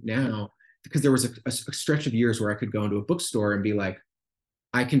publishing now because there was a stretch of years where I could go into a bookstore and be like,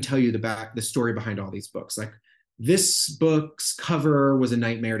 I can tell you the story behind all these books. Like, this book's cover was a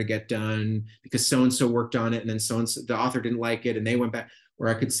nightmare to get done because so and so worked on it, and then so and so, the author didn't like it, and they went back. Or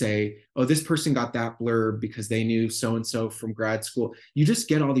I could say, oh, this person got that blurb because they knew so and so from grad school. You just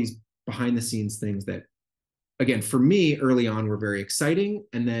get all these behind the scenes things that, again, for me early on were very exciting,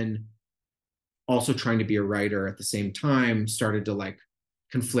 and then also trying to be a writer at the same time started to like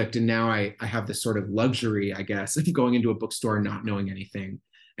conflict. And now I have this sort of luxury, I guess, of going into a bookstore and not knowing anything,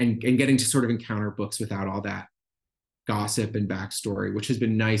 and getting to sort of encounter books without all that gossip and backstory, which has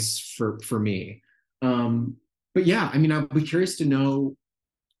been nice for me. But yeah, I mean, I'd be curious to know,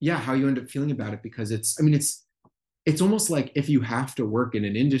 yeah, how you end up feeling about it, because I mean, it's almost like if you have to work in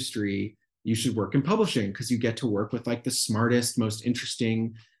an industry, you should work in publishing, because you get to work with like the smartest, most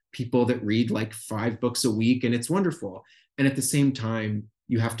interesting people that read like 5 books a week, and it's wonderful. And at the same time,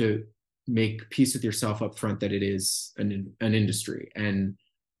 you have to make peace with yourself up front that it is an industry. And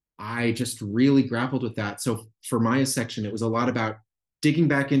I just really grappled with that. So for Maya's section, it was a lot about digging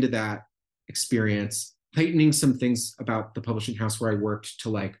back into that experience, tightening some things about the publishing house where I worked to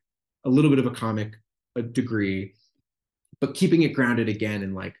like a little bit of a degree, but keeping it grounded again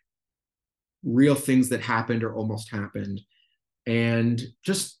in like real things that happened or almost happened. And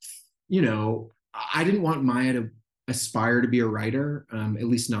just, I didn't want Maya to aspire to be a writer, at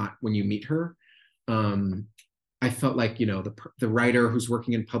least not when you meet her. I felt like, the writer who's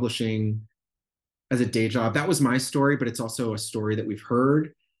working in publishing as a day job, that was my story, but it's also a story that we've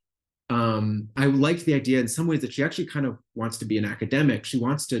heard. I liked the idea in some ways that she actually kind of wants to be an academic. She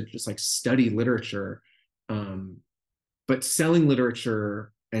wants to just like study literature. But selling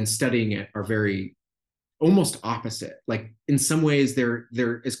literature and studying it are very almost opposite. Like in some ways,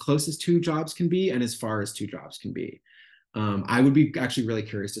 they're as close as two jobs can be and as far as two jobs can be. I would be actually really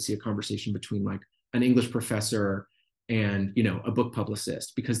curious to see a conversation between like an English professor and a book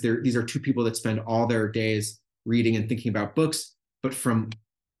publicist, because these are two people that spend all their days reading and thinking about books, but from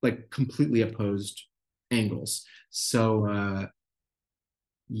like completely opposed angles. So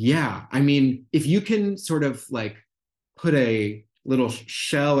yeah, I mean, if you can sort of like put a little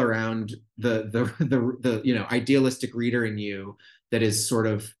shell around the idealistic reader in you that is sort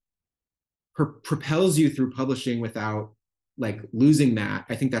of propels you through publishing without like losing that,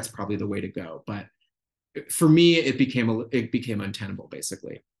 I think that's probably the way to go. But for me, it became untenable,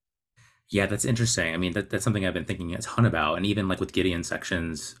 basically. Yeah, that's interesting. I mean, that's something I've been thinking a ton about, and even like with Gideon's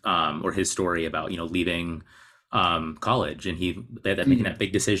sections, or his story about leaving college, and that making that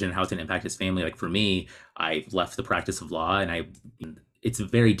big decision, how it's going to impact his family. Like for me, I left the practice of law, and it's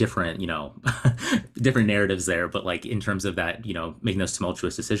very different, different narratives there. But like in terms of that, making those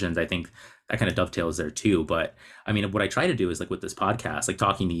tumultuous decisions, I think that kind of dovetails there too. But I mean, what I try to do is like with this podcast, like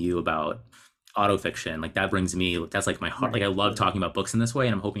talking to you about autofiction, like that brings me, that's like my heart. Like I love talking about books in this way,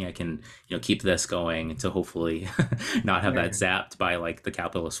 and I'm hoping I can keep this going to hopefully not have that zapped by like the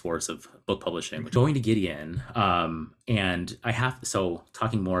capitalist force of book publishing. Going to Gideon, and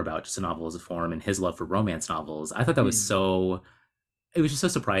talking more about just a novel as a form and his love for romance novels, I thought that was it was just so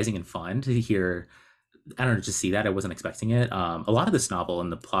surprising and fun to hear. I don't know, just see that. I wasn't expecting it. A lot of this novel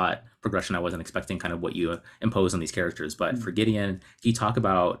and the plot progression, I wasn't expecting kind of what you impose on these characters. But for Gideon, can you talk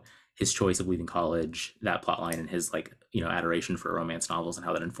about his choice of leaving college, that plot line, and his like, adoration for romance novels and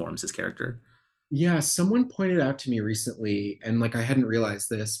how that informs his character? Yeah, someone pointed out to me recently, and like I hadn't realized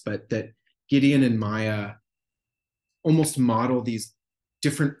this, but that Gideon and Maya almost model these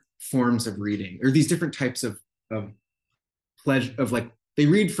different forms of reading, or these different types of pleasure, of like they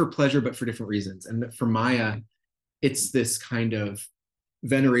read for pleasure but for different reasons. And for Maya, it's this kind of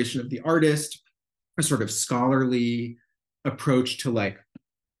veneration of the artist, a sort of scholarly approach to like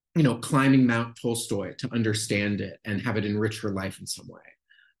climbing Mount Tolstoy to understand it and have it enrich her life in some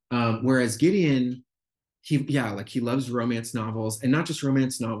way. Whereas Gideon, he loves romance novels, and not just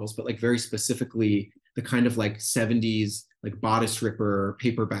romance novels, but like very specifically the kind of like 70s like bodice ripper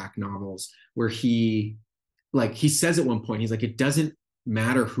paperback novels, where he says at one point, he's like, it doesn't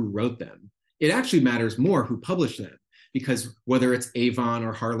matter who wrote them. It actually matters more who published them, because whether it's Avon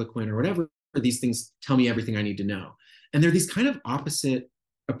or Harlequin or whatever, these things tell me everything I need to know. And they're these kind of opposite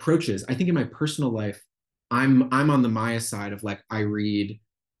approaches. I think in my personal life, I'm on the Maya side of like, I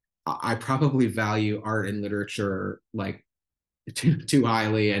probably value art and literature like too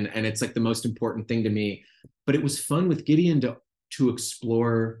highly, and it's like the most important thing to me. But it was fun with Gideon to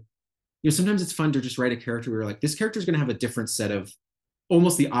explore. Sometimes it's fun to just write a character where you're like, this character is going to have a different set of,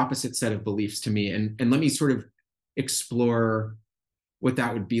 almost the opposite set of beliefs to me, and let me sort of explore what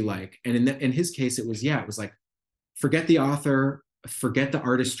that would be like. And in his case, it was like, forget the author, forget the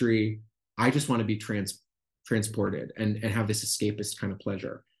artistry, I just want to be transported and have this escapist kind of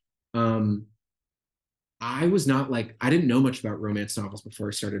pleasure. Um, I was not like, I didn't know much about romance novels before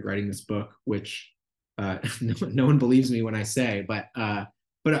I started writing this book, which no one believes me when I say, but I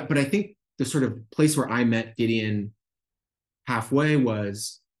think the sort of place where I met Gideon halfway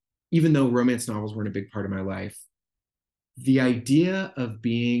was, even though romance novels weren't a big part of my life, the idea of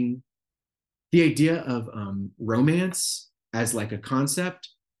being, the idea of romance as like a concept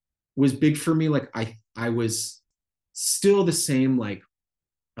was big for me. Like I was still the same like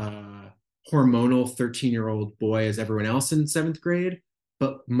uh, hormonal 13-year-old boy as everyone else in seventh grade.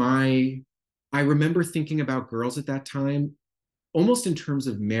 But I remember thinking about girls at that time almost in terms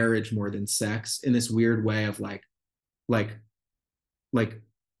of marriage more than sex, in this weird way of like, like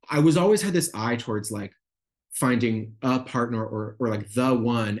I was always had this eye towards like finding a partner or like the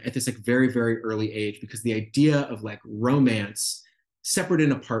one at this like very, very early age, because the idea of like romance separate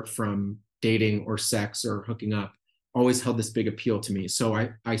and apart from dating or sex or hooking up always held this big appeal to me. So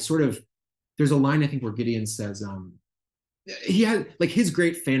I sort of, there's a line I think where Gideon says, he had like his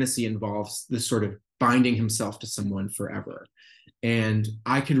great fantasy involves this sort of binding himself to someone forever. And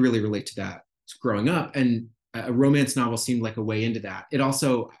I could really relate to that growing up. And a romance novel seemed like a way into that. It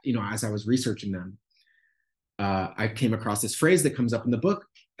also, you know, as I was researching them, I came across this phrase that comes up in the book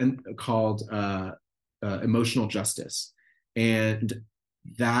and called emotional justice. And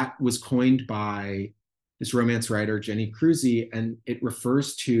that was coined by this romance writer, Jenny Cruzy, and it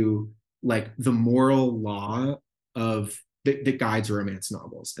refers to like the moral law of that guides romance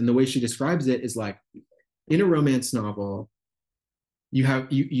novels. And the way she describes it is like, in a romance novel, you have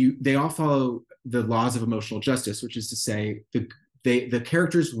they all follow the laws of emotional justice, which is to say the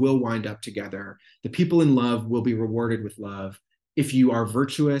characters will wind up together. The people in love will be rewarded with love. If you are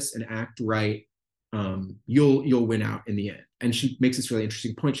virtuous and act right, you'll win out in the end. And she makes this really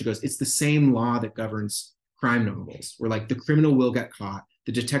interesting point. She goes, it's the same law that governs crime novels, where like the criminal will get caught,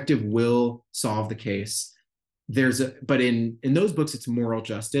 the detective will solve the case. But in those books, it's moral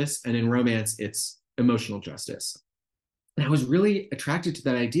justice, and in romance, it's emotional justice. And I was really attracted to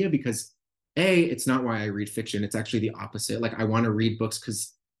that idea because it's not why I read fiction. It's actually the opposite. Like I want to read books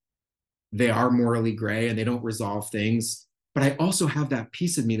because they are morally gray and they don't resolve things. But I also have that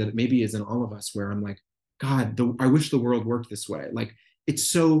piece of me that maybe is in all of us, where I'm like, God, I wish the world worked this way. Like it's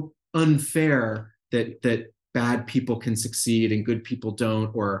so unfair that bad people can succeed and good people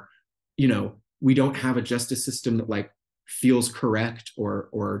don't, or you know, we don't have a justice system that like feels correct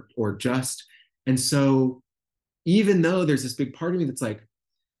or just. And so even though there's this big part of me that's like,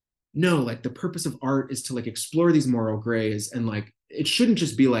 no, like the purpose of art is to like explore these moral grays, and like it shouldn't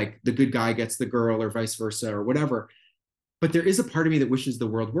just be like the good guy gets the girl or vice versa or whatever. But there is a part of me that wishes the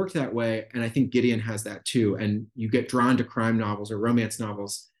world worked that way. And I think Gideon has that too. And you get drawn to crime novels or romance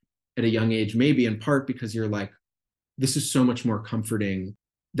novels at a young age, maybe in part because you're like, this is so much more comforting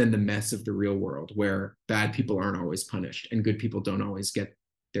than the mess of the real world, where bad people aren't always punished and good people don't always get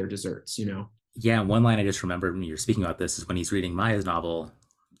their desserts, you know? Yeah, one line I just remembered when you're speaking about this is when he's reading Maya's novel.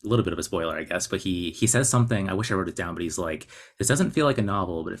 A little bit of a spoiler, I guess, but he says something. I wish I wrote it down, but he's like, "This doesn't feel like a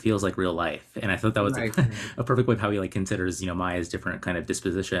novel, but it feels like real life." And I thought that was Right. a perfect way of how he like considers, you know, Maya's different kind of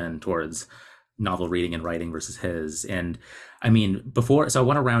disposition towards novel reading and writing versus his. And I mean, before, so I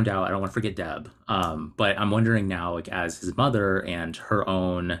want to round out. I don't want to forget Deb, but I'm wondering now, like as his mother and her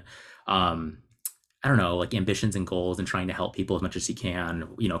own, um, I don't know, like ambitions and goals and trying to help people as much as he can,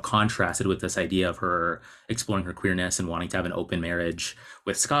 you know, contrasted with this idea of her exploring her queerness and wanting to have an open marriage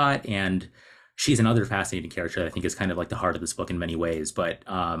with Scott. And she's another fascinating character that I think is kind of like the heart of this book in many ways. But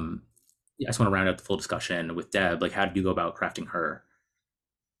yeah, I just want to round out the full discussion with Deb. Like, how did you go about crafting her?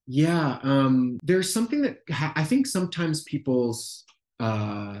 Yeah, there's something that I think sometimes people's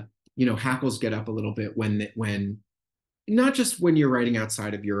you know, hackles get up a little bit when not just when you're writing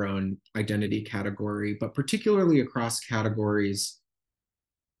outside of your own identity category, but particularly across categories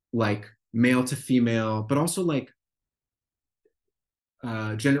like male to female, but also like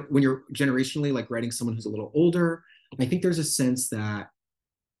when you're generationally like writing someone who's a little older. I think there's a sense that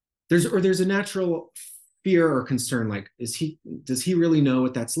there's a natural fear or concern, like does he really know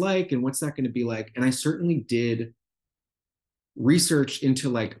what that's like and what's that going to be like. And I certainly did research into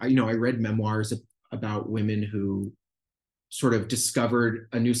like, you know, I read memoirs about women who sort of discovered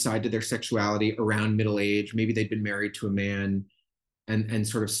a new side to their sexuality around middle age. Maybe they'd been married to a man and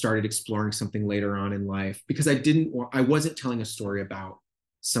sort of started exploring something later on in life, because I wasn't telling a story about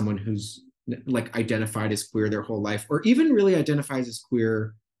someone who's like identified as queer their whole life, or even really identifies as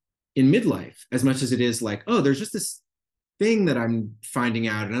queer in midlife, as much as it is like, oh, there's just this thing that I'm finding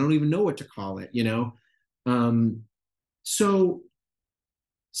out and I don't even know what to call it, you know? So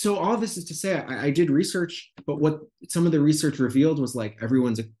So all this is to say, I did research, but what some of the research revealed was like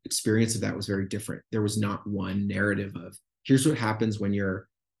everyone's experience of that was very different. There was not one narrative of here's what happens when you're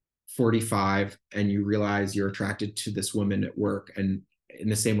 45 and you realize you're attracted to this woman at work, and in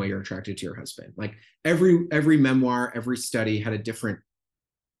the same way you're attracted to your husband. Like every memoir, every study had a different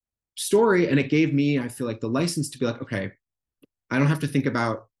story, and it gave me, I feel like, the license to be like, okay, I don't have to think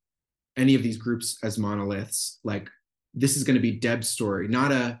about any of these groups as monoliths. Like this is going to be Deb's story,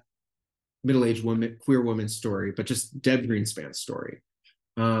 not a middle-aged woman, queer woman's story, but just Deb Greenspan's story.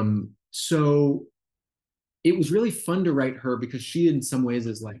 So it was really fun to write her because she, in some ways,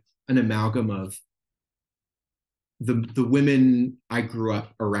 is like an amalgam of the women I grew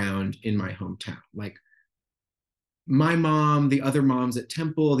up around in my hometown. Like my mom, the other moms at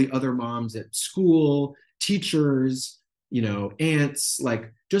Temple, the other moms at school, teachers, aunts,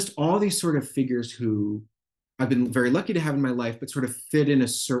 like just all these sort of figures who I've been very lucky to have in my life, but sort of fit in a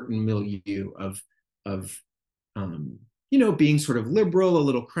certain milieu of being sort of liberal, a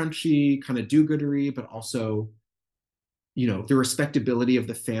little crunchy, kind of do-goodery, but also, the respectability of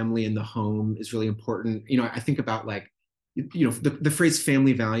the family and the home is really important. I think about like, the phrase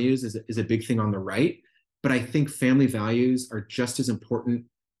family values is a big thing on the right, but I think family values are just as important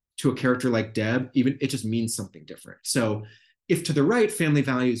to a character like Deb, even it just means something different. So if to the right, family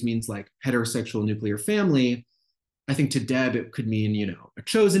values means like heterosexual nuclear family, I think to Deb, it could mean, a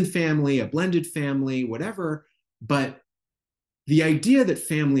chosen family, a blended family, whatever. But the idea that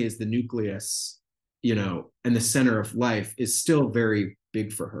family is the nucleus, and the center of life is still very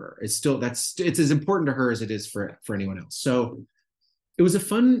big for her. It's as important to her as it is for anyone else. So it was a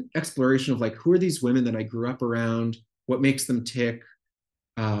fun exploration of like, who are these women that I grew up around? What makes them tick?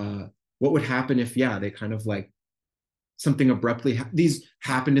 What would happen if, they kind of like something abruptly these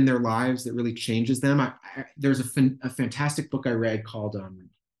happened in their lives that really changes them. There's a fantastic book I read called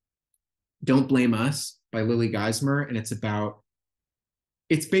Don't Blame Us by Lily Geismer, and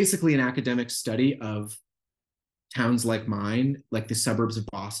it's basically an academic study of towns like mine, like the suburbs of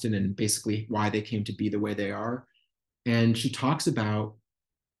Boston, and basically why they came to be the way they are. And she talks about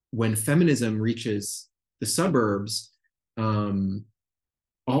when feminism reaches the suburbs, a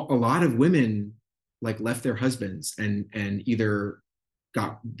lot of women like left their husbands and either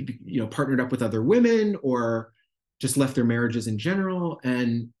got partnered up with other women or just left their marriages in general.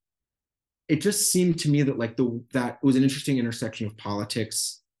 And it just seemed to me that like that was an interesting intersection of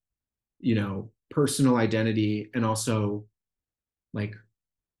politics, personal identity, and also like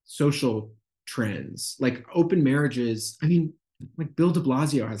social trends, like open marriages. I mean, like Bill de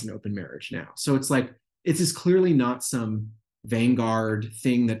Blasio has an open marriage now. So it's like, it's is clearly not some vanguard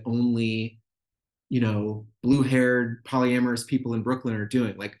thing that only, blue-haired polyamorous people in Brooklyn are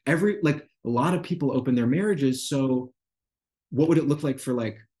doing. Like a lot of people open their marriages. So what would it look like for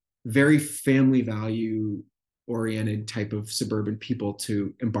like very family value oriented type of suburban people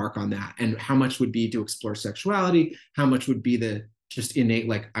to embark on that? And how much would be to explore sexuality? How much would be the just innate,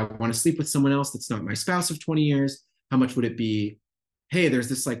 like, I want to sleep with someone else that's not my spouse of 20 years? How much would it be, hey, there's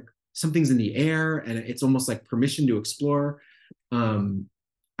this like something's in the air and it's almost like permission to explore?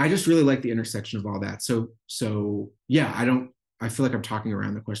 I just really like the intersection of all that. So yeah, I feel like I'm talking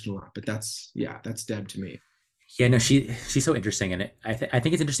around the question a lot, but that's Deb to me. Yeah, no, she's so interesting, and I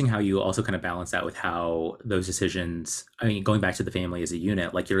think it's interesting how you also kind of balance that with how those decisions. I mean, going back to the family as a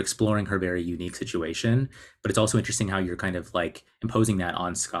unit, like you're exploring her very unique situation, but it's also interesting how you're kind of like imposing that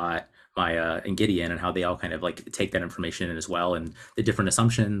on Scott, Maya, and Gideon, and how they all kind of like take that information in as well, and the different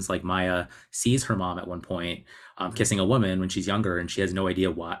assumptions. Like Maya sees her mom at one point kissing a woman when she's younger, and she has no idea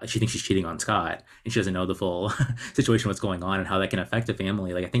why. She thinks she's cheating on Scott, and she doesn't know the full situation, what's going on, and how that can affect a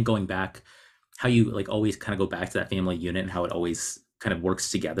family. Like I think going back how you like always kind of go back to that family unit and how it always kind of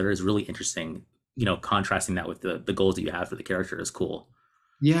works together is really interesting. Contrasting that with the goals that you have for the character is cool.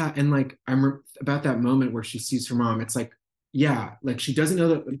 Yeah, and like about that moment where she sees her mom. It's like, yeah, like she doesn't know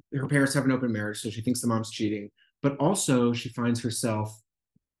that her parents have an open marriage, so she thinks the mom's cheating. But also, she finds herself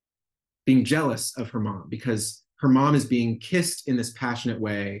being jealous of her mom because her mom is being kissed in this passionate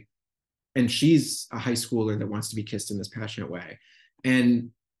way, and she's a high schooler that wants to be kissed in this passionate way. And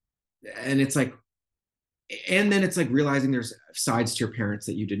it's like, and then it's like realizing there's sides to your parents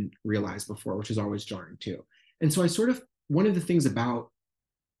that you didn't realize before, which is always jarring too. And so I sort of, one of the things about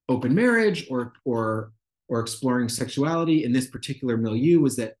open marriage or exploring sexuality in this particular milieu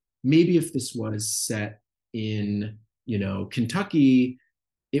was that maybe if this was set in Kentucky,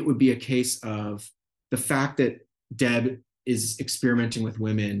 it would be a case of the fact that Deb is experimenting with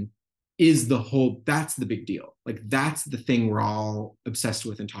women that's the big deal. Like that's the thing we're all obsessed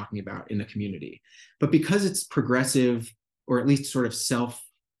with and talking about in the community. But because it's progressive, or at least sort of self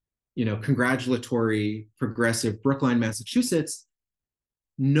congratulatory, progressive Brookline, Massachusetts,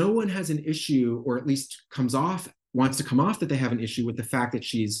 no one has an issue, or at least wants to come off that they have an issue with the fact that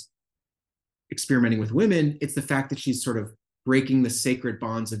she's experimenting with women. It's the fact that she's sort of breaking the sacred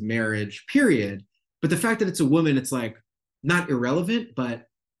bonds of marriage, period. But the fact that it's a woman, it's like not irrelevant, but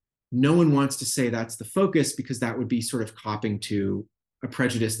no one wants to say that's the focus, because that would be sort of copping to a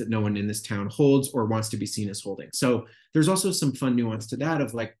prejudice that no one in this town holds or wants to be seen as holding. So there's also some fun nuance to that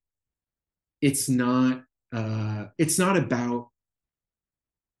of like, it's not about,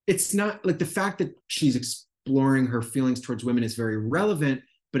 it's not like the fact that she's exploring her feelings towards women is very relevant,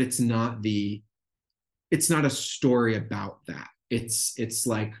 but it's not a story about that. It's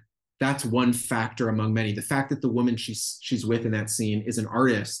like, that's one factor among many. The fact that the woman she's with in that scene is an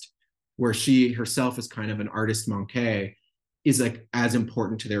artist, where she herself is kind of an artist manqué, is like as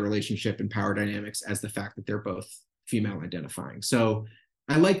important to their relationship and power dynamics as the fact that they're both female identifying. So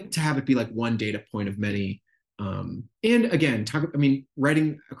I like to have it be like one data point of many. And again,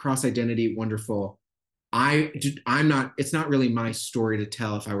 writing across identity, wonderful. It's not really my story to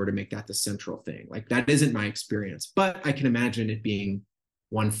tell if I were to make that the central thing. Like, that isn't my experience, but I can imagine it being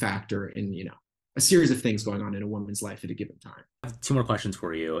one factor in, a series of things going on in a woman's life at a given time. I have two more questions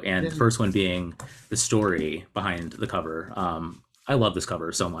for you. And the first one being the story behind the cover. I love this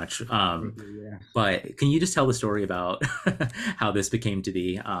cover so much. Yeah. But can you just tell the story about how this became to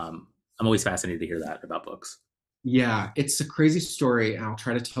be? I'm always fascinated to hear that about books. Yeah, it's a crazy story, and I'll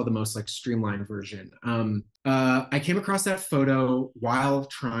try to tell the most like streamlined version. I came across that photo while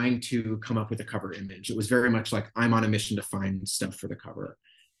trying to come up with a cover image. It was very much like I'm on a mission to find stuff for the cover.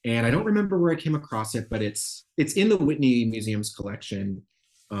 And I don't remember where I came across it, but it's in the Whitney Museum's collection.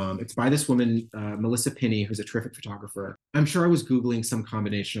 It's by this woman, Melissa Pinney, who's a terrific photographer. I'm sure I was Googling some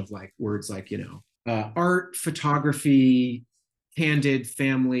combination of like words like, art, photography, candid,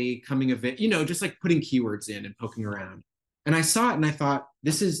 family, coming of it, just like putting keywords in and poking around. And I saw it and I thought,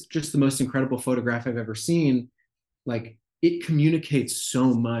 this is just the most incredible photograph I've ever seen. Like, it communicates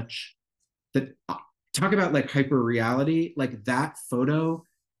so much that talk about like hyper reality, like that photo,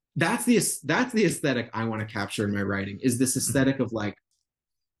 that's the aesthetic I want to capture in my writing, is this aesthetic of like,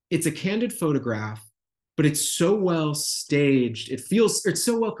 it's a candid photograph, but it's so well staged. It's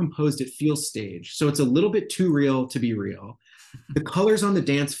so well composed. It feels staged. So it's a little bit too real to be real. The colors on the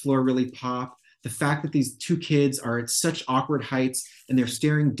dance floor really pop. The fact that these two kids are at such awkward heights and they're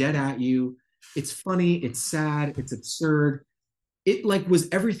staring dead at you. It's funny. It's sad. It's absurd. It like was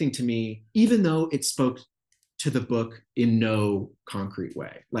everything to me, even though it spoke to the book in no concrete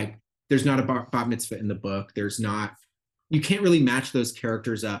way. Like, there's not a bat mitzvah in the book. You can't really match those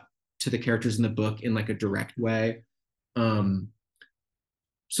characters up to the characters in the book in like a direct way. So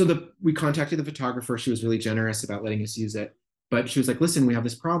we contacted the photographer. She was really generous about letting us use it. But she was like, listen, we have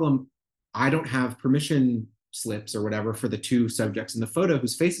this problem. I don't have permission slips or whatever for the two subjects in the photo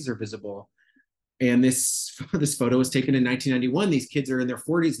whose faces are visible. And this photo was taken in 1991. These kids are in their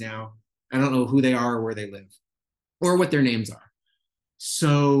 40s now. I don't know who they are or where they live or what their names are.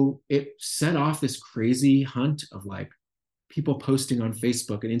 So it set off this crazy hunt of like people posting on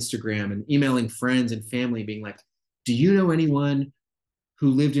Facebook and Instagram and emailing friends and family being like, do you know anyone who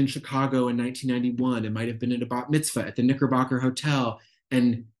lived in Chicago in 1991 and might have been at a bat mitzvah at the Knickerbocker Hotel?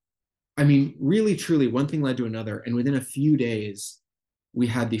 And I mean, really, truly, one thing led to another. And within a few days, we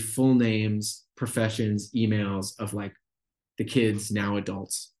had the full names, professions, emails of like the kids, now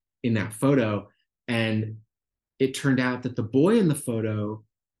adults, in that photo. And it turned out that the boy in the photo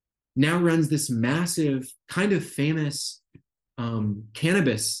now runs this massive, kind of famous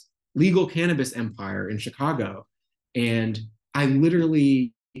legal cannabis empire in Chicago. And I like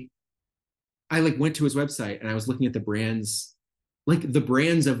went to his website and I was looking at the brands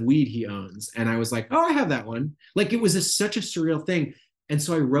of weed he owns. And I was like, oh, I have that one. Like, it was such a surreal thing. And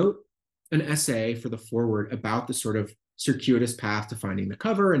so I wrote an essay for the foreword about the sort of circuitous path to finding the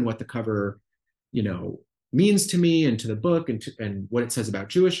cover and what the cover, means to me and to the book and what it says about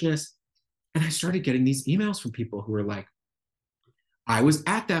Jewishness. And I started getting these emails from people who were like, I was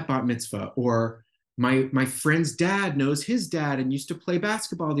at that bat mitzvah, or my friend's dad knows his dad and used to play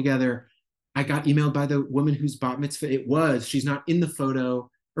basketball together. I got emailed by the woman whose bat mitzvah it was. She's not in the photo,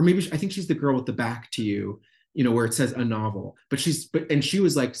 or maybe I think she's the girl with the back to you, where it says a novel. And she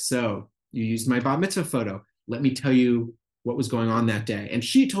was like, so you used my bat mitzvah photo. Let me tell you what was going on that day. And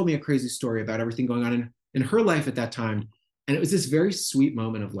she told me a crazy story about everything going on in her life at that time. And it was this very sweet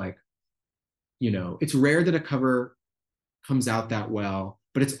moment of like, it's rare that a cover comes out that well,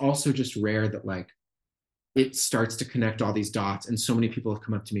 but it's also just rare that like it starts to connect all these dots. And so many people have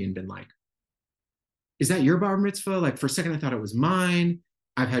come up to me and been like, is that your bar mitzvah? Like, for a second, I thought it was mine.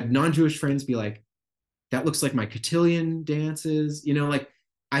 I've had non-Jewish friends be like, that looks like my cotillion dances, like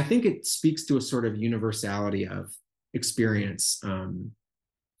I think it speaks to a sort of universality of experience.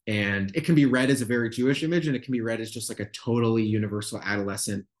 And it can be read as a very Jewish image, and it can be read as just like a totally universal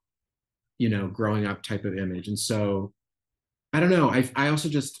adolescent, growing up type of image. And so I don't know. I also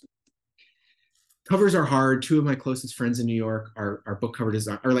just, covers are hard. Two of my closest friends in New York are book cover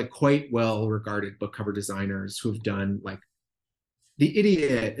design, are like quite well regarded book cover designers who have done like The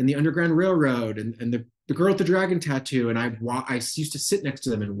Idiot and The Underground Railroad and the Girl with the Dragon Tattoo. And I used to sit next to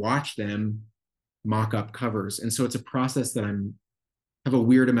them and watch them mock up covers. And so it's a process that I'm have a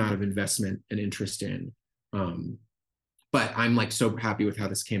weird amount of investment and interest in. Um, but I'm like so happy with how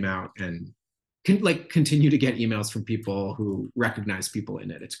this came out, and can like continue to get emails from people who recognize people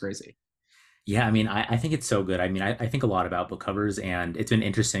in it. It's crazy. Yeah, I mean, I think it's so good. I mean, I think a lot about book covers, and it's been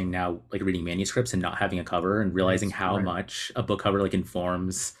interesting now, like reading manuscripts and not having a cover and Right. realizing how Right. much a book cover like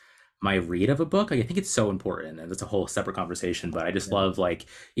informs my read of a book. Like, I think it's so important, and that's a whole separate conversation. But I just Yeah. love like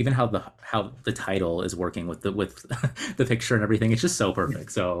even how the title is working with the the picture and everything. It's just so Yeah.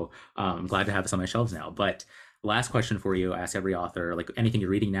 perfect. So I'm glad to have this on my shelves now. But last question for you: I ask every author, like anything you're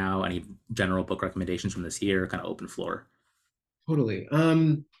reading now, any general book recommendations from this year, kind of open floor. Totally.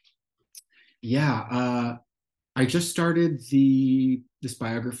 Yeah. I just started the this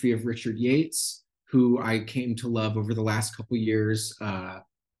biography of Richard Yates, who I came to love over the last couple years.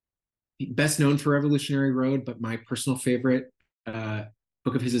 Best known for Revolutionary Road, but my personal favorite uh,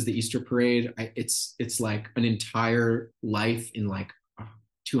 book of his is The Easter Parade. It's like an entire life in like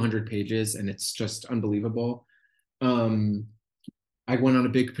 200 pages, and it's just unbelievable. Um, I went on a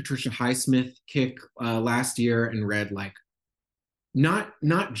big Patricia Highsmith kick last year and read like not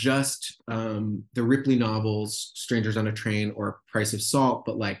just the Ripley novels, Strangers on a Train or Price of Salt,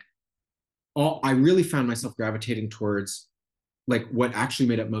 but like all I really found myself gravitating towards like what actually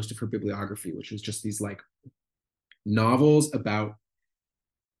made up most of her bibliography, which was just these like novels about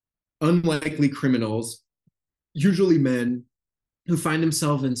unlikely criminals, usually men, who find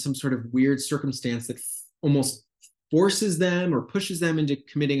themselves in some sort of weird circumstance that almost forces them or pushes them into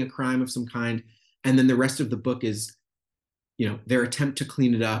committing a crime of some kind. And then the rest of the book is, their attempt to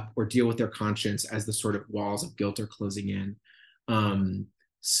clean it up or deal with their conscience as the sort of walls of guilt are closing in. Um,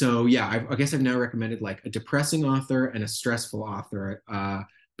 so yeah, I guess I've now recommended like a depressing author and a stressful author.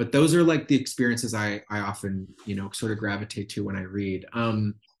 But those are like the experiences I often, sort of gravitate to when I read.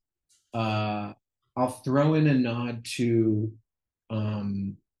 Uh, I'll throw in a nod to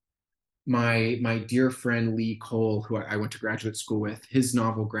um, my dear friend Lee Cole, who I went to graduate school with. His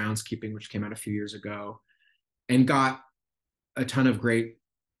novel Groundskeeping, which came out a few years ago, and got a ton of great,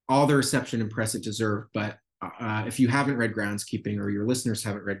 all the reception and press it deserved. But if you haven't read Groundskeeping, or your listeners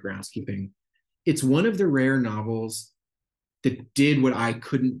haven't read Groundskeeping, it's one of the rare novels that did what I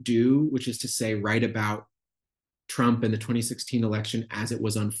couldn't do, which is to say, write about Trump and the 2016 election as it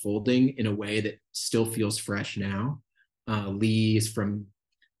was unfolding in a way that still feels fresh now. Lee is from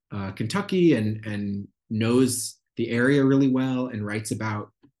Kentucky and knows the area really well and writes about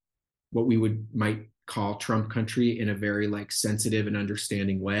what we might call Trump country in a very like sensitive and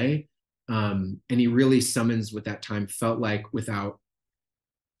understanding way. And he really summons what that time felt like without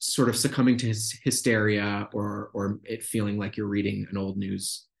sort of succumbing to his hysteria or it feeling like you're reading an old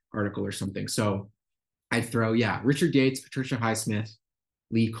news article or something. So I'd throw, yeah, Richard Yates, Patricia Highsmith,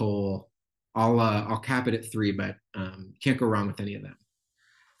 Lee Cole. I'll cap it at three, but can't go wrong with any of them.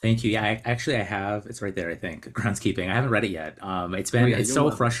 Thank you. Yeah, I have. It's right there. I think Groundskeeping. I haven't read it yet. Oh yeah, It's you'll so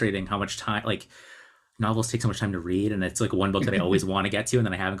love it. frustrating how much time like novels take so much time to read, and it's like one book that I always want to get to, and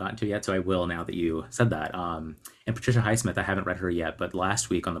then I haven't gotten to yet. So I will now that you said that. And Patricia Highsmith, I haven't read her yet, but last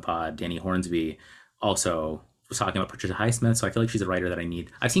week on the pod, Danny Hornsby also was talking about Patricia Highsmith. So I feel like she's a writer that I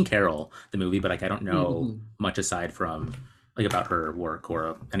need. I've seen Carol, the movie, but like I don't know Mm-hmm. much aside from like about her work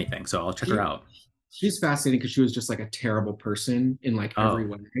or anything. So I'll check her She out. she's fascinating because she was just like a terrible person in like every Oh,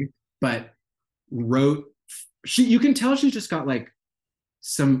 way, but wrote she you can tell she just got like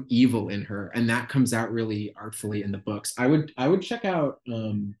some evil in her, and that comes out really artfully in the books. I would check out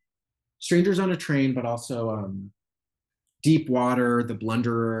Strangers on a Train, but also Deep Water, The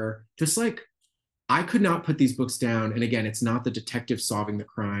Blunderer. Just like I could not put these books down. And again, it's not the detective solving the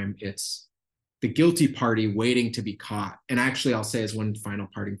crime, it's the guilty party waiting to be caught. And actually, I'll say as one final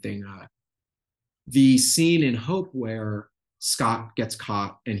parting thing, the scene in Hope where Scott gets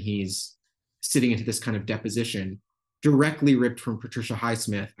caught and he's sitting into this kind of deposition, directly ripped from Patricia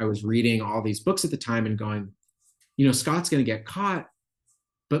Highsmith. I was reading all these books at the time and going, Scott's going to get caught,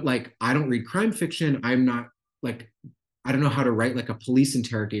 but like, I don't read crime fiction. I'm not like, I don't know how to write like a police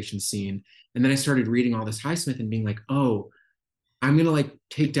interrogation scene. And then I started reading all this Highsmith and being like, oh, I'm gonna like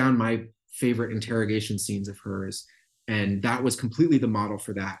take down my favorite interrogation scenes of hers, and that was completely the model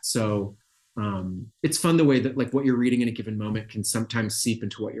for that. So it's fun the way that like what you're reading in a given moment can sometimes seep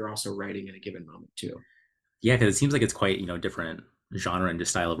into what you're also writing in a given moment too. Yeah, because it seems like it's quite, different genre and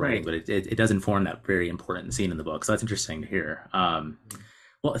just style of writing, Right. but it does inform that very important scene in the book. So that's interesting to hear.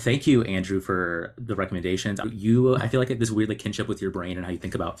 Well, thank you, Andrew, for the recommendations. I feel like this weird like kinship with your brain and how you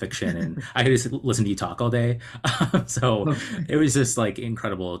think about fiction, and I could just listen to you talk all day. So Okay. it was just like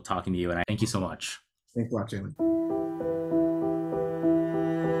incredible talking to you, and I thank you so much. Thanks a lot, Jalen.